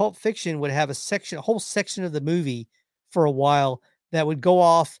Fiction, where Pulp Fiction would have a whole section of the movie for a while that would go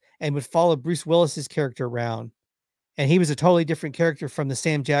off and would follow Bruce Willis's character around. And he was a totally different character from the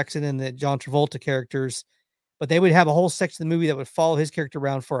Sam Jackson and the John Travolta characters, but they would have a whole section of the movie that would follow his character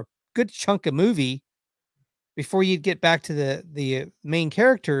around for a good chunk of movie before you'd get back to the main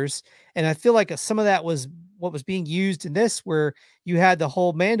characters. And I feel like some of that was what was being used in this, where you had the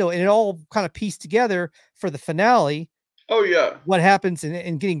whole Mando and it all kind of pieced together for the finale. Oh yeah. What happens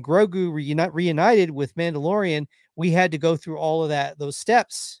in getting Grogu reunited with Mandalorian, we had to go through all of those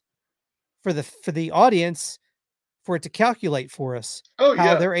steps for the audience for it to calculate for us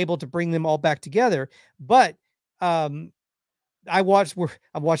how they're able to bring them all back together. But I'm watching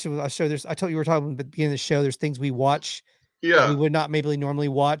a show. I told you we were talking at the beginning of the show. There's things we watch that we would not maybe normally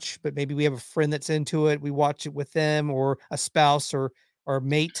watch, but maybe we have a friend that's into it. We watch it with them, or a spouse or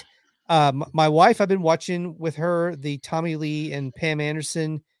mate. My wife, I've been watching with her the Tommy Lee and Pam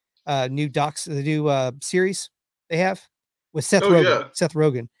Anderson the new series they have with Seth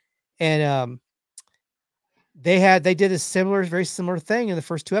Rogen. And they did a very similar thing in the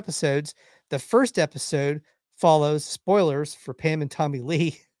first 2 episodes. The first episode follows, spoilers for Pam and Tommy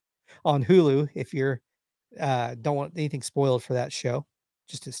Lee on Hulu. If you're don't want anything spoiled for that show,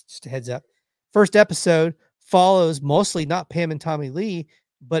 just a heads up. First episode follows mostly not Pam and Tommy Lee,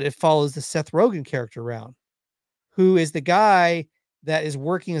 but it follows the Seth Rogen character around, who is the guy that is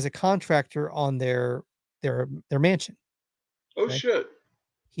working as a contractor on their mansion. Oh Okay. shit.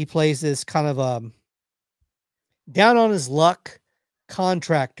 He plays this kind of down on his luck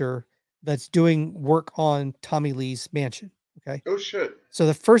contractor that's doing work on Tommy Lee's mansion. Okay. Oh shit. So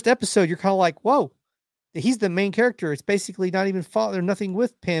the first episode, you're kind of like, whoa, he's the main character. It's basically not even there's nothing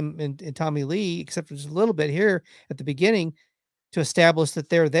with Pam and Tommy Lee, except for just a little bit here at the beginning to establish that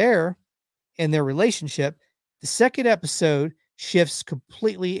they're there and their relationship. The second episode shifts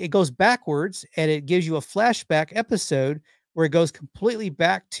completely. It goes backwards and it gives you a flashback episode where it goes completely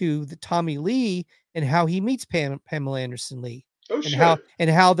back to the Tommy Lee and how he meets Pamela Anderson Lee. Oh and shit.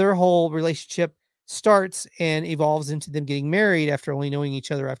 how their whole relationship starts and evolves into them getting married after only knowing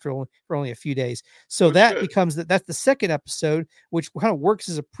each other for only a few days. So Oh, that shit. becomes that's the second episode, which kind of works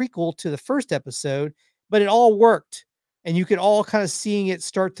as a prequel to the first episode, but it all worked. And you could all kind of seeing it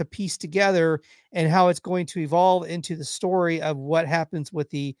start to piece together and how it's going to evolve into the story of what happens with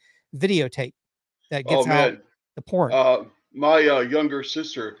the videotape that gets out the porn. My younger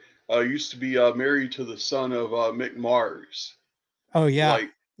sister used to be married to the son of Mick Mars. Oh yeah. Like,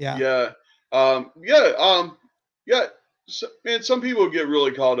 yeah. Yeah. So, man, some people get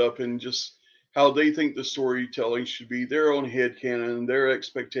really caught up in just how they think the storytelling should be, their own headcanon, their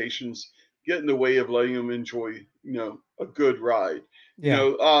expectations get in the way of letting them enjoy, a good ride.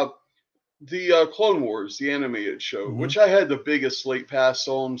 Yeah. The Clone Wars, the animated show, Mhm. which I had the biggest late pass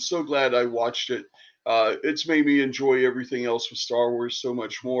on. I'm so glad I watched it. It's made me enjoy everything else with Star Wars so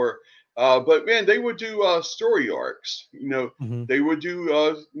much more. But man, they would do story arcs. Mhm. They would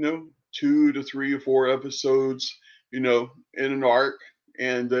do 2 to 3 or 4 episodes, in an arc,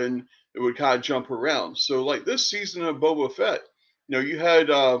 and then it would kind of jump around. So like this season of Boba Fett, you had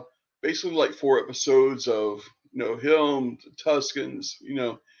basically like 4 episodes of him, the Tuskens.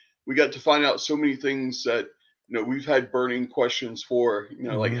 We got to find out so many things that we've had burning questions for,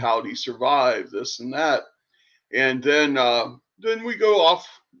 like Mhm. how did he survive this and that, and then we go off,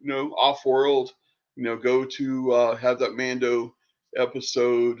 off world, go to have that Mando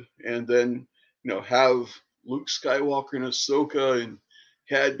episode, and then have Luke Skywalker and Ahsoka and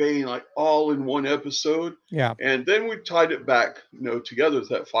Cad Bane like all in one episode, Yeah. and then we tied it back, together with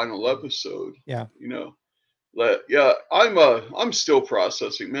that final episode. Yeah. I'm still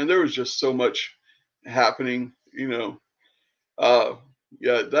processing, man. There was just so much happening, that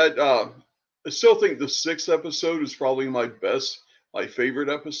I still think the 6th episode is probably my favorite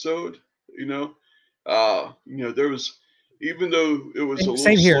episode. There was, even though it was a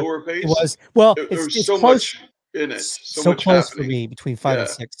Same little here. slower pace, It was well. there It's was so close. much in it, So so much close for happening. me between 5 and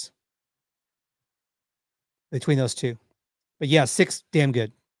Yeah. 6. Between those two, but yeah, 6 damn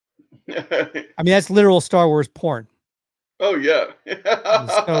good. I mean, that's literal Star Wars porn. Oh yeah.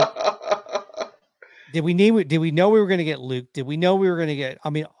 Did we know we were going to get Luke? Did we know we were going to get? I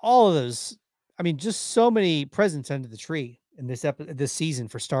mean, all of those. I mean, just so many presents under the tree in this season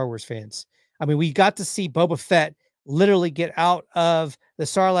for Star Wars fans. I mean, we got to see Boba Fett literally get out of the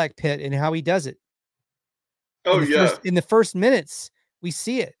Sarlacc pit and how he does it. Oh yeah. In the first minutes, we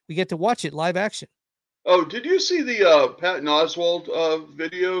see it. We get to watch it live action. Oh, did you see the Patton Oswalt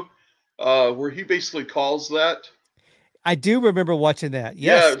video where he basically calls that? I do remember watching that.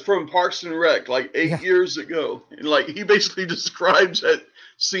 Yes. Yeah, it's from Parks and Rec, like 8 years ago. And like he basically describes that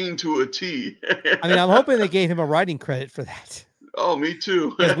scene to a T. I mean, I'm hoping they gave him a writing credit for that. Oh, me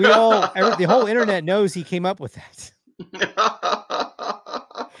too. Because the whole internet knows he came up with that.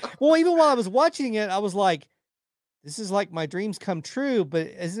 Well, even while I was watching it, I was like, this is like my dreams come true, but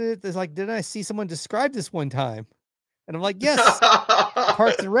isn't it? It's like, didn't I see someone describe this one time? And I'm like, yes,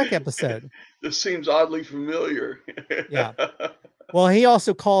 Parks and Rec episode. This seems oddly familiar. Yeah. Well, he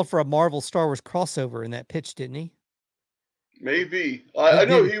also called for a Marvel Star Wars crossover in that pitch, didn't he? Maybe. I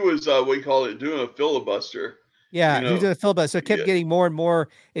know he was, doing a filibuster. Yeah, he was doing a filibuster. So it kept getting more and more,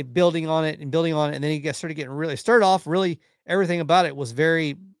 building on it. And then he started getting started off really, everything about it was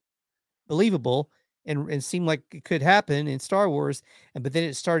very believable and seemed like it could happen in Star Wars. But then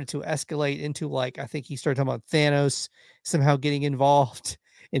it started to escalate into, like, I think he started talking about Thanos somehow getting involved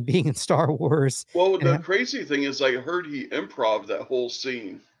and being in Star Wars. Well, the crazy thing is I heard he improv that whole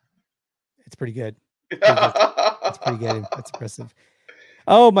scene. It's pretty good. It's pretty good. That's impressive.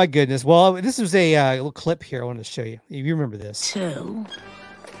 Oh my goodness. Well, this was a little clip here I wanted to show you. You remember this. 2.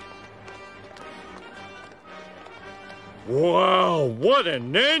 Wow, what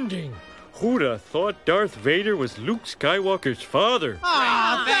an ending! Who'd have thought Darth Vader was Luke Skywalker's father?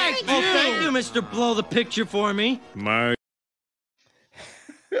 Ah, thank you. Oh, thank you, Mr. Blow the Picture for me. My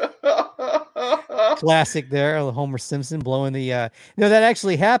Classic there, Homer Simpson blowing the that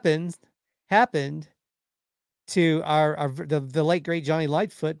actually happened to the late great Johnny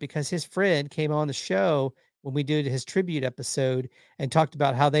Lightfoot, because his friend came on the show when we did his tribute episode and talked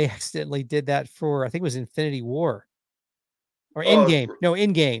about how they accidentally did that for, I think it was Infinity War or Endgame. No,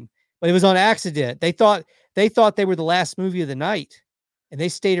 Endgame, but it was on accident. They thought they were the last movie of the night, and they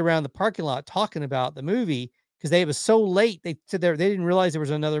stayed around the parking lot talking about the movie because it was so late. They said they didn't realize there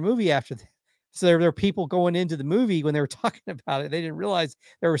was another movie after that. So there were people going into the movie when they were talking about it. They didn't realize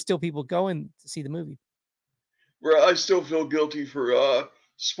there were still people going to see the movie. Where I still feel guilty for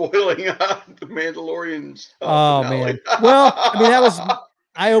spoiling the Mandalorian Oh finale. man. Well, I mean,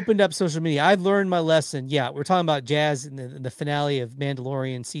 I opened up social media. I've learned my lesson. Yeah, we're talking about Jazz in the finale of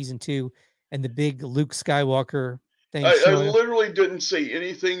Mandalorian season 2 and the big Luke Skywalker thing. I literally didn't say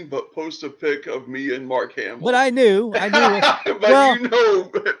anything but post a pic of me and Mark Hamill. But I knew. but well, you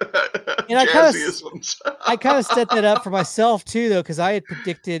know, and I kind of set that up for myself too, though, because I had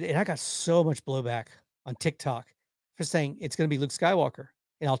predicted, and I got so much blowback on TikTok for saying it's going to be Luke Skywalker,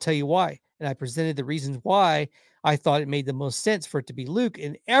 and I'll tell you why. And I presented the reasons why I thought it made the most sense for it to be Luke,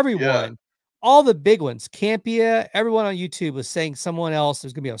 and everyone, all the big ones, Campia, everyone on YouTube was saying someone else. It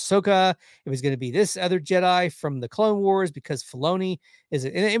was going to be Ahsoka. It was going to be this other Jedi from the Clone Wars because Filoni is.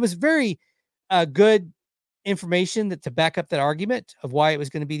 And it was very good information to back up that argument of why it was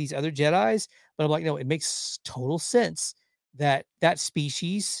going to be these other Jedis. But I'm like, no, it makes total sense that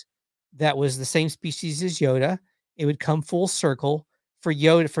species that was the same species as Yoda, it would come full circle for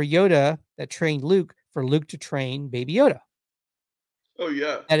Yoda that trained Luke, for Luke to train Baby Yoda. Oh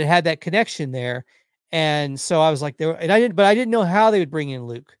yeah. That it had that connection there. And so I was like, I didn't know how they would bring in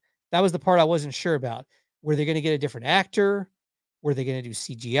Luke. That was the part I wasn't sure about. Were they going to get a different actor? Were they going to do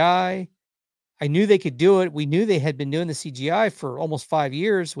CGI? I knew they could do it. We knew they had been doing the CGI for almost 5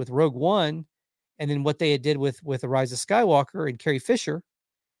 years with Rogue One, and then what they had did with The Rise of Skywalker and Carrie Fisher.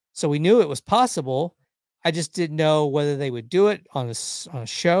 So we knew it was possible. I just didn't know whether they would do it on a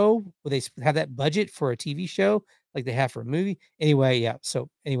show. Would they have that budget for a TV show like they have for a movie? Anyway, yeah. So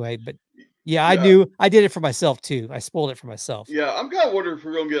anyway, but yeah, I knew I did it for myself too. I spoiled it for myself. Yeah, I'm kind of wondering if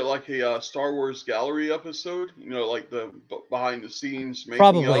we're gonna get like a Star Wars gallery episode. You know, like the behind the scenes making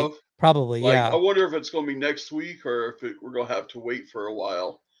of. Probably, like, yeah. I wonder if it's gonna be next week or if we're gonna have to wait for a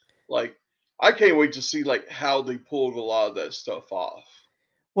while. Like, I can't wait to see like how they pulled a lot of that stuff off.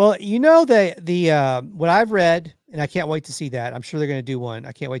 Well, you know, the what I've read, and I can't wait to see that. I'm sure they're going to do one.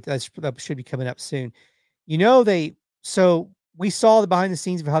 I can't wait. That should be coming up soon. You know, so we saw the behind the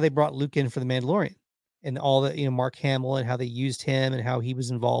scenes of how they brought Luke in for the Mandalorian and all the, Mark Hamill and how they used him and how he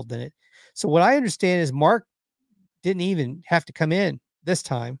was involved in it. So what I understand is Mark didn't even have to come in this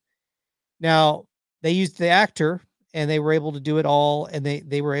time. Now they used the actor and they were able to do it all. And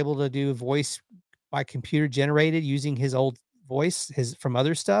they were able to do voice by computer generated using his old voice, from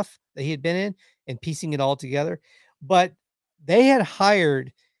other stuff that he had been in, and piecing it all together. But they had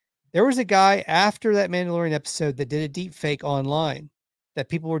hired, there was a guy after that Mandalorian episode that did a deep fake online that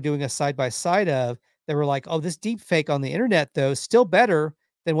people were doing a side by side of. They were like, oh, this deep fake on the internet though is still better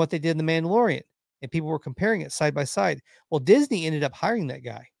than what they did in the Mandalorian. And people were comparing it side by side. Well, Disney ended up hiring that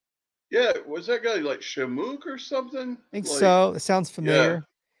guy. Yeah, was that guy like Shamook or something? I think so. It sounds familiar. Yeah.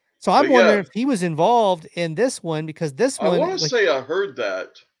 So I'm wondering if he was involved in this one, because this one, I want to say I heard that.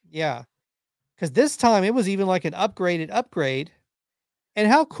 Yeah. Because this time it was even like an upgraded upgrade. And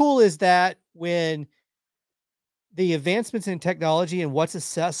how cool is that when the advancements in technology and what's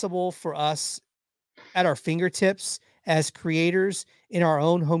accessible for us at our fingertips as creators in our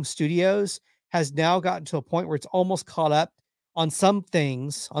own home studios has now gotten to a point where it's almost caught up on some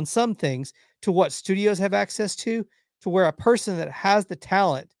things to what studios have access to where a person that has the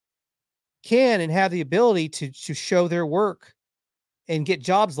talent can and have the ability to show their work and get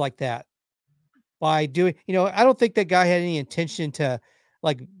jobs like that by doing, I don't think that guy had any intention to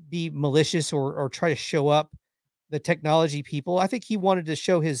like be malicious or try to show up the technology people. I think he wanted to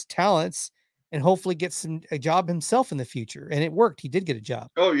show his talents and hopefully get a job himself in the future. And it worked. He did get a job.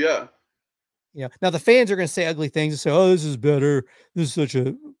 Oh yeah. Now the fans are going to say ugly things and say, oh, this is better. This is such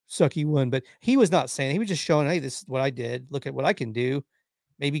a sucky one. But he was not saying, he was just showing, hey, this is what I did. Look at what I can do.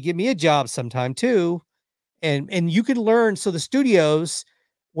 Maybe give me a job sometime too. And you can learn. So the studios,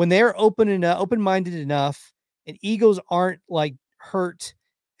 when they're open-minded enough and egos aren't like hurt,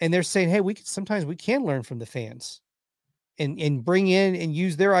 and they're saying, hey, sometimes we can learn from the fans and bring in and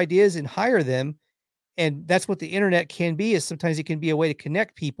use their ideas and hire them. And that's what the internet can be, is sometimes it can be a way to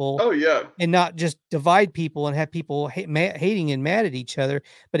connect people. Oh yeah. And not just divide people and have people hating and mad at each other.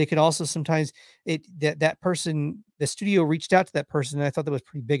 But it can also sometimes that person, the studio reached out to that person. And I thought that was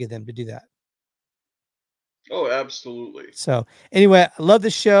pretty big of them to do that. Oh, absolutely. So anyway, I love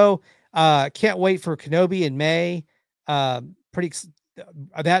the show. Can't wait for Kenobi in May.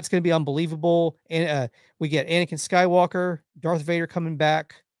 that's going to be unbelievable. And we get Anakin Skywalker, Darth Vader coming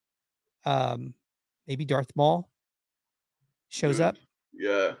back. Maybe Darth Maul shows Dude, up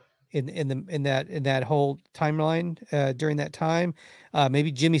yeah. in that whole timeline during that time.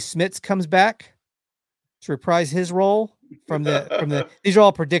 Maybe Jimmy Smits comes back to reprise his role from the these are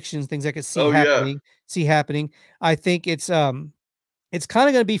all predictions, things I could see happening. I think it's kind of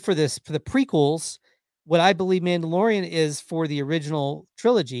going to be for the prequels what I believe Mandalorian is for the original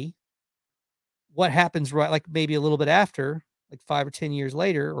trilogy. What happens right, like maybe a little bit after, like 5 or 10 years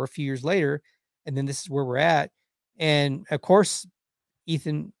later, or a few years later, and then this is where we're at. And of course,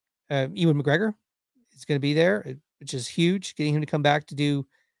 Ewan McGregor is going to be there, which is huge. Getting him to come back to do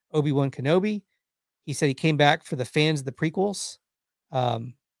Obi-Wan Kenobi. He said he came back for the fans of the prequels.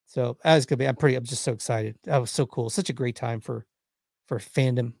 So that was gonna be. I'm just so excited. That was so cool. Such a great time for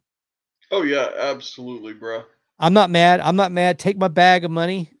fandom. Oh yeah, absolutely, bro. I'm not mad. Take my bag of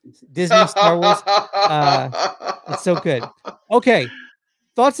money. Disney, Star Wars. It's so good. Okay,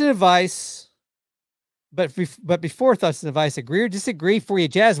 thoughts and advice. But before thoughts and advice, agree or disagree for you,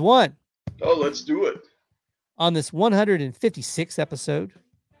 Jazz 1. Oh, let's do it. On this 156th episode.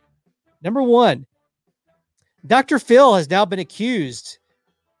 Number 1, Dr. Phil has now been accused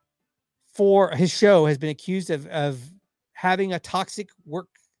for his show has been accused of having a toxic work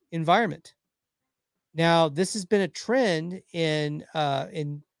environment. Now, this has been a trend in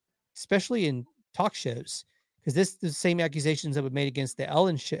especially in talk shows, because this is the same accusations that were made against the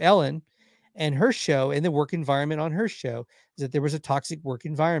Ellen and her show, and the work environment on her show, is that there was a toxic work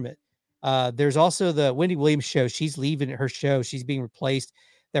environment. There's also the Wendy Williams show. She's leaving her show. She's being replaced.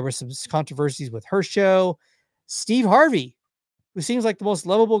 There were some controversies with her show. Steve Harvey, who seems like the most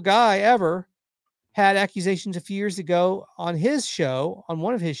lovable guy ever, had accusations a few years ago on his show, on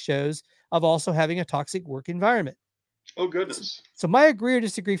one of his shows, of also having a toxic work environment. Oh, goodness. So my agree or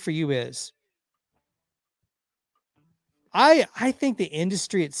disagree for you is, I think the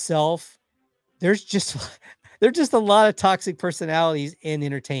industry itself, there's just a lot of toxic personalities in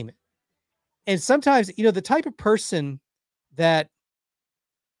entertainment. And sometimes, the type of person that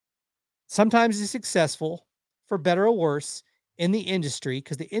sometimes is successful, for better or worse, in the industry,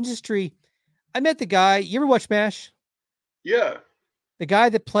 because the industry, I met the guy, you ever watch MASH? Yeah. The guy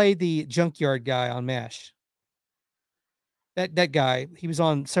that played the junkyard guy on MASH. That guy, he was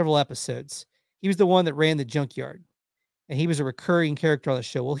on several episodes. He was the one that ran the junkyard, and he was a recurring character on the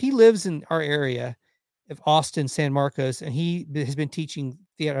show. Well, he lives in our area of Austin, San Marcos, and he has been teaching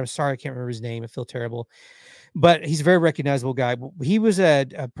theater. I'm sorry, I can't remember his name. I feel terrible, but he's a very recognizable guy. He was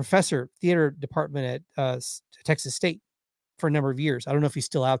a professor, theater department at Texas State for a number of years. I don't know if he's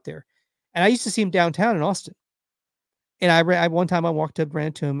still out there. And I used to see him downtown in Austin. And one time I walked up,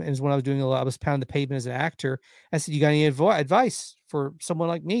 ran to him, and it was when I was doing I was pounding the pavement as an actor. I said, "You got any advice for someone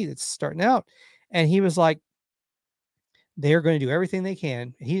like me that's starting out?" And he was like, "They're going to do everything they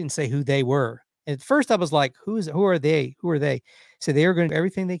can." He didn't say who they were. And at first I was like, who are they? Who are they? So they are going to do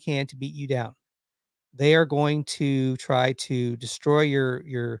everything they can to beat you down. They are going to try to destroy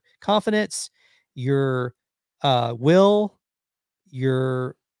your confidence, your will,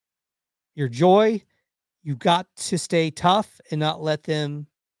 your joy. You got to stay tough and not let them,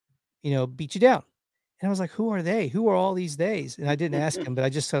 beat you down. And I was like, who are they? Who are all these days? And I didn't ask him, but I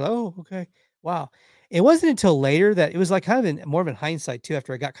just said, oh, okay. Wow. It wasn't until later that it was like kind of more of in hindsight too,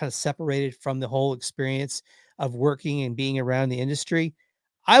 after I got kind of separated from the whole experience of working and being around the industry.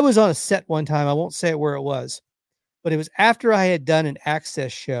 I was on a set one time. I won't say where it was, but it was after I had done an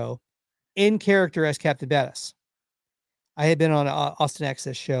Access show in character as Captain Badass. I had been on an Austin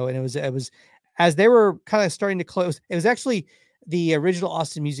Access show, and it was as they were kind of starting to close. It was actually the original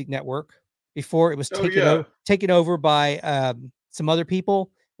Austin Music Network before it was taken over by some other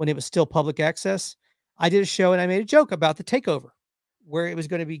people when it was still public access. I did a show and I made a joke about the takeover, where it was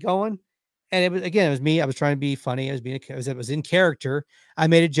going to be going. And it was me. I was trying to be funny. It was in character. I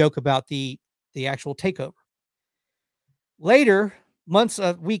made a joke about the actual takeover. Later,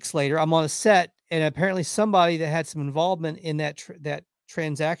 weeks later, I'm on a set, and apparently somebody that had some involvement in that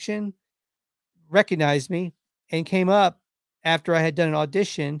transaction recognized me and came up after I had done an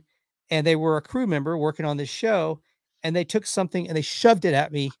audition, and they were a crew member working on this show, and they took something and they shoved it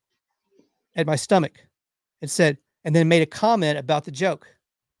at me, at my stomach, and then made a comment about the joke.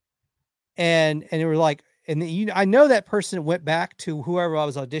 And they were like, I know that person went back to whoever I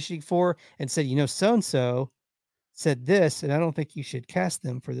was auditioning for and said, so-and-so said this, and I don't think you should cast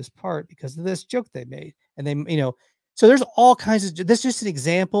them for this part because of this joke they made. And they, so there's all kinds of, this is just an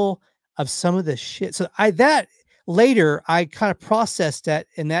example of some of the shit. So later I kind of processed that,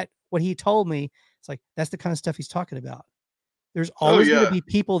 and that what he told me, it's like, that's the kind of stuff he's talking about. There's Oh always going to yeah. be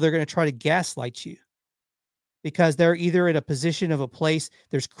people that are going to try to gaslight you because they're either in a position of a place.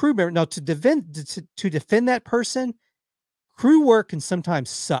 There's crew member. Now to defend that person, crew work can sometimes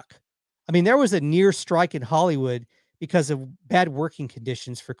suck. I mean, there was a near strike in Hollywood because of bad working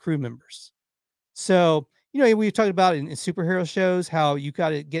conditions for crew members. So, we talked about in superhero shows how you got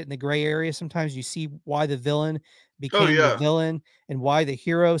to get in the gray area. Sometimes you see why the villain Oh became the yeah. villain and why the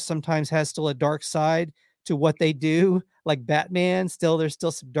hero sometimes has still a dark side to what they do. Like Batman, there's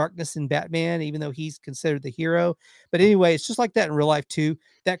still some darkness in Batman, even though he's considered the hero. But anyway, it's just like that in real life too.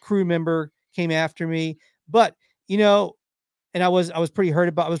 That crew member came after me, but and I was pretty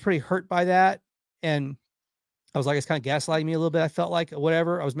hurt by that. And I was like, it's kind of gaslighting me a little bit. I felt like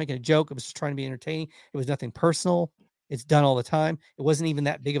whatever. I was making a joke. I was just trying to be entertaining. It was nothing personal. It's done all the time. It wasn't even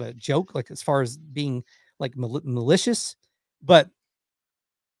that big of a joke, like as far as being like malicious. But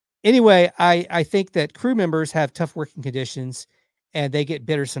anyway, I think that crew members have tough working conditions and they get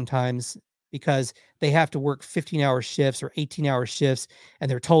bitter sometimes because they have to work 15-hour shifts or 18-hour shifts and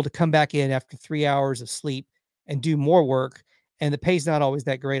they're told to come back in after 3 hours of sleep and do more work. And the pay's not always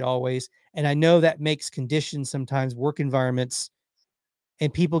that great always. And I know that makes conditions sometimes, work environments,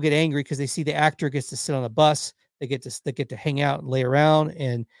 and people get angry because they see the actor gets to sit on a bus, they get to hang out and lay around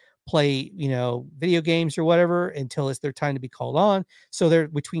and play, video games or whatever until it's their time to be called on. So they're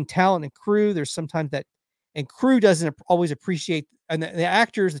between talent and crew. There's sometimes that, and crew doesn't always appreciate, and the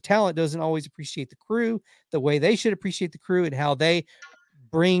actors, the talent doesn't always appreciate the crew the way they should appreciate the crew and how they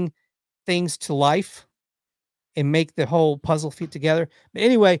bring things to life and make the whole puzzle fit together. But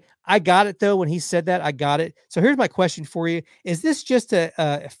anyway, I got it though. When he said that, I got it. So here's my question for you. Is this just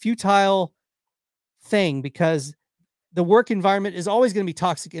a futile thing? Because the work environment is always going to be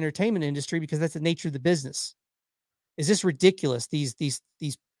toxic entertainment industry because that's the nature of the business. Is this ridiculous? These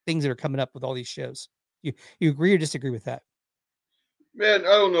things that are coming up with all these shows. You agree or disagree with that? Man,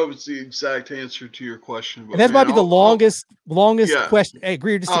 I don't know if it's the exact answer to your question, And but that man, might be the longest yeah. question. I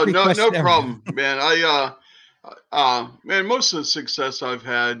agree or Oh, disagree no, question no ever. problem, man. Man, most of the success I've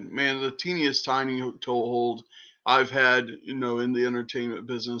had, man, the teeniest tiny toehold I've had, in the entertainment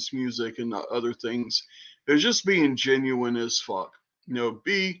business, music and other things, is just being genuine as fuck.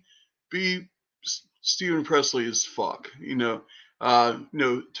 Be Stephen Presley as fuck. To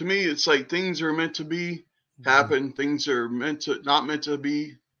me, it's like things are meant to be happen. Things are not meant to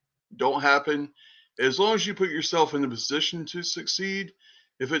be don't happen. As long as you put yourself in the position to succeed,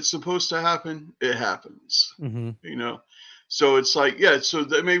 if it's supposed to happen, it happens. Mm-hmm. So it's like, yeah, so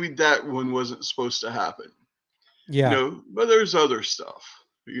that maybe that one wasn't supposed to happen. Yeah. But there's other stuff.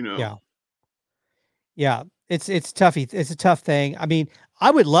 Yeah. Yeah. It's tough. It's a tough thing. I mean, I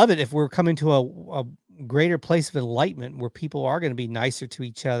would love it if we're coming to a greater place of enlightenment where people are going to be nicer to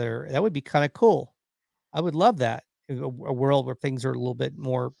each other. That would be kind of cool. I would love that. A world where things are a little bit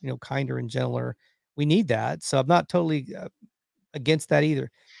more, kinder and gentler. We need that. So I'm not totally against that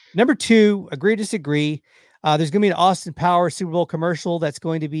either. Number 2, agree, disagree. There's going to be an Austin Powers Super Bowl commercial that's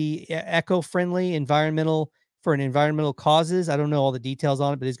going to be eco-friendly, environmental causes. I don't know all the details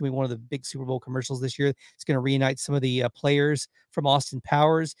on it, but it's going to be one of the big Super Bowl commercials this year. It's going to reunite some of the players from Austin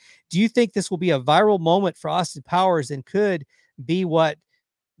Powers. Do you think this will be a viral moment for Austin Powers and could be what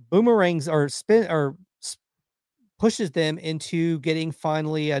boomerangs or pushes them into getting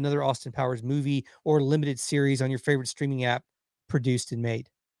finally another Austin Powers movie or limited series on your favorite streaming app produced and made?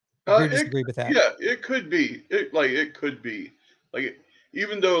 Agree or disagree with that? Yeah, it could be. It could be. Like,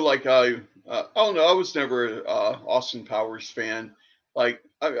 even though, like, I don't know, I was never a Austin Powers fan. Like,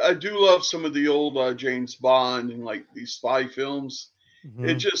 I do love some of the old James Bond and like these spy films. Mm-hmm.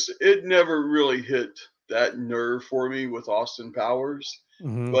 It never really hit that nerve for me with Austin Powers.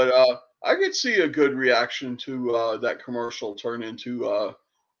 Mm-hmm. But I could see a good reaction to that commercial turn into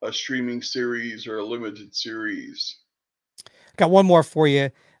a streaming series or a limited series. Got one more for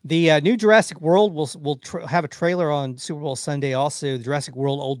you. The new Jurassic World will have a trailer on Super Bowl Sunday. Also, the Jurassic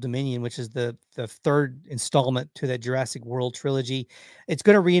World Old Dominion, which is the third installment to that Jurassic World trilogy. It's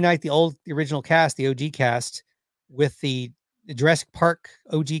going to reunite the original cast, the OG cast, with the Jurassic Park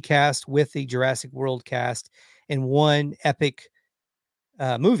OG cast with the Jurassic World cast in one epic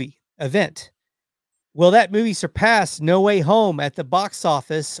movie event. Will that movie surpass No Way Home at the box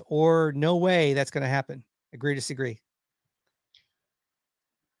office, or no way that's going to happen? Agree, disagree?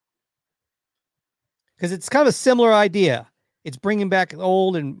 Because it's kind of a similar idea. It's bringing back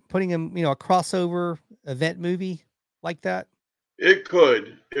old and putting them, a crossover event movie like that. It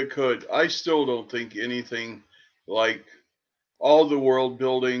could. I still don't think anything like all the world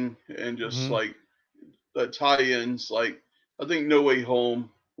building and just Mm-hmm. like the tie-ins. Like, I think No Way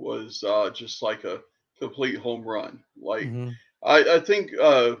Home was just like a complete home run. Like Mhm. I think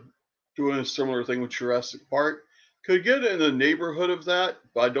doing a similar thing with Jurassic Park could get in the neighborhood of that,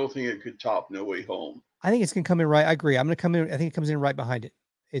 but I don't think it could top No Way Home. I think it's gonna come in right. I agree. I'm gonna come in. I think it comes in right behind it.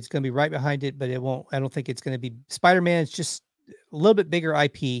 It's gonna be right behind it, but it won't. I don't think it's gonna be Spider-Man. It's just a little bit bigger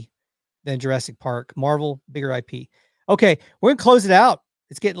IP than Jurassic Park. Marvel, bigger IP. Okay, we're gonna close it out.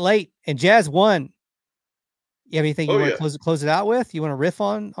 It's getting late, and Jazz won. You have anything you Oh want yeah. to close it out with? You want to riff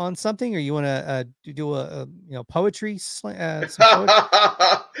on something, or you want to do a poetry? Some poetry?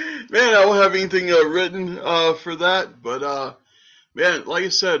 Man, I don't have anything written for that, but man, like I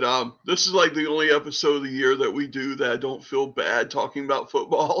said, this is like the only episode of the year that we do that I don't feel bad talking about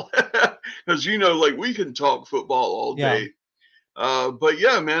football, because like we can talk football all Yeah. day. But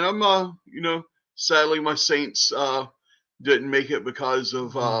yeah, man, I'm sadly my Saints didn't make it because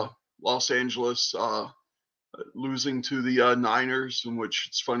of Los Angeles losing to the Niners, in which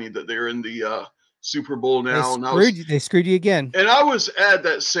it's funny that they're in the Super Bowl now. They screwed you again. And I was at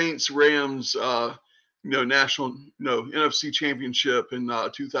that Saints Rams NFC championship in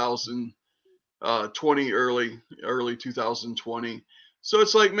 2020, early 2020. So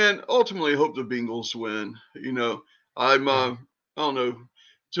it's like, man, ultimately I hope the Bengals win. I'm I don't know,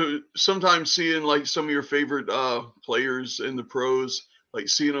 to sometimes seeing like some of your favorite players in the pros, like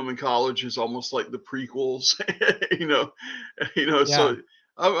seeing them in college is almost like the prequels. Yeah. So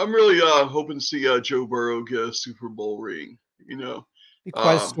I'm really hoping to see Joe Burrow get a Super Bowl ring. Be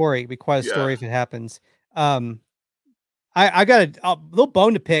quite a story. Be quite a yeah. story if it happens. I got a little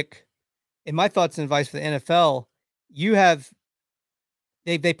bone to pick in my thoughts and advice for the NFL. You have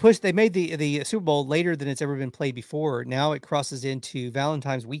they made the Super Bowl later than it's ever been played before. Now it crosses into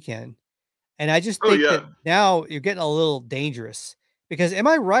Valentine's weekend. And I just think that now you're getting a little dangerous, because am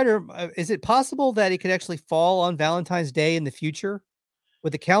I right, or is it possible that it could actually fall on Valentine's Day in the future?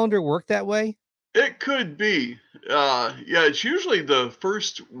 Would the calendar work that way? It could be. Yeah, it's usually the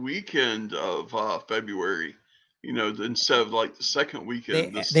first weekend of February, instead of like the second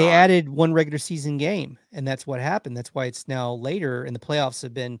weekend. They added one regular season game, and that's what happened. That's why it's now later, and the playoffs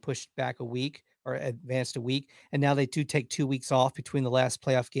have been pushed back a week or advanced a week. And now they do take 2 weeks off between the last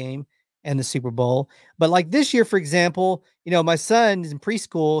playoff game and the Super Bowl. But like this year, for example, my son is in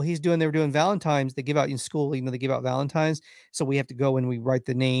preschool. They were doing Valentine's. They give out in school, they give out Valentine's. So we have to go and we write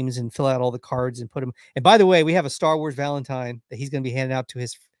the names and fill out all the cards and put them. And by the way, we have a Star Wars Valentine that he's going to be handing out to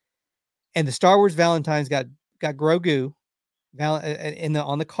his. And the Star Wars Valentine's got Grogu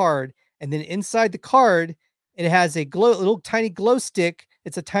on the card, and then inside the card it has a little tiny glow stick.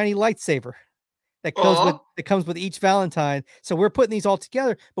 It's a tiny lightsaber that comes with each Valentine. So we're putting these all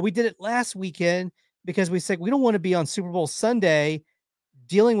together, but we did it last weekend because we said we don't want to be on Super Bowl Sunday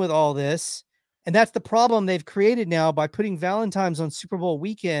dealing with all this. And that's the problem they've created now by putting Valentine's on Super Bowl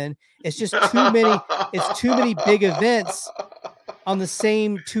weekend. It's just too many. It's too many big events on the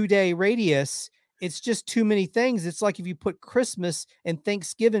same 2-day radius. It's just too many things. It's like if you put Christmas and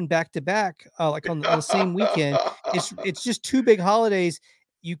Thanksgiving back to back, like on the same weekend. It's just two big holidays.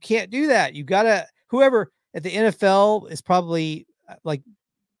 You can't do that. You gotta, whoever at the NFL is probably like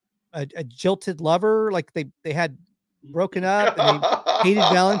a jilted lover. Like they had broken up and they hated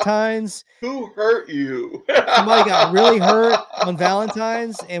Valentine's. Who hurt you? Somebody got really hurt on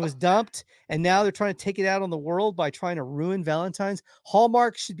Valentine's and was dumped. And now they're trying to take it out on the world by trying to ruin Valentine's.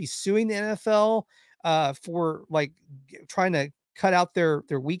 Hallmark should be suing the NFL for like trying to cut out their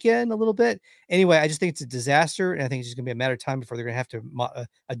weekend a little bit. Anyway, I just think it's a disaster, and I think it's just gonna be a matter of time before they're gonna have to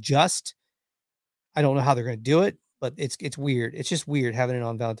adjust. I don't know how they're gonna do it, but it's weird. It's just weird having it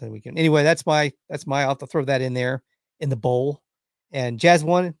on Valentine's weekend. Anyway, that's my. I'll have to throw that in there in the bowl. And Jazz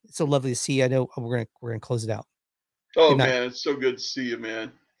won. It's so lovely to see you. I know we're gonna close it out. Oh man, it's so good to see you,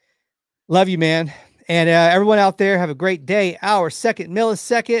 man. Love you, man. And everyone out there, have a great day. Hour, second,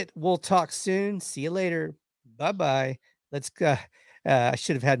 millisecond. We'll talk soon. See you later. Bye-bye. Let's go. I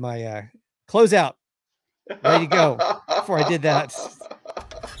should have had my closeout ready to go before I did that.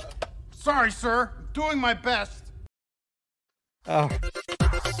 Sorry, sir. I'm doing my best. Oh.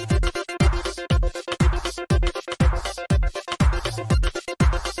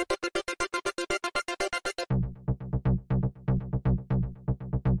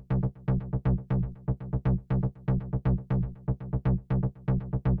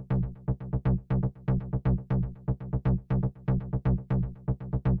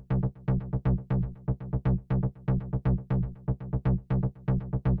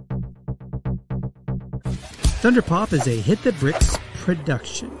 Thunderpop is a Hit the Bricks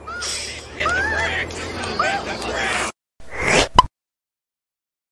production.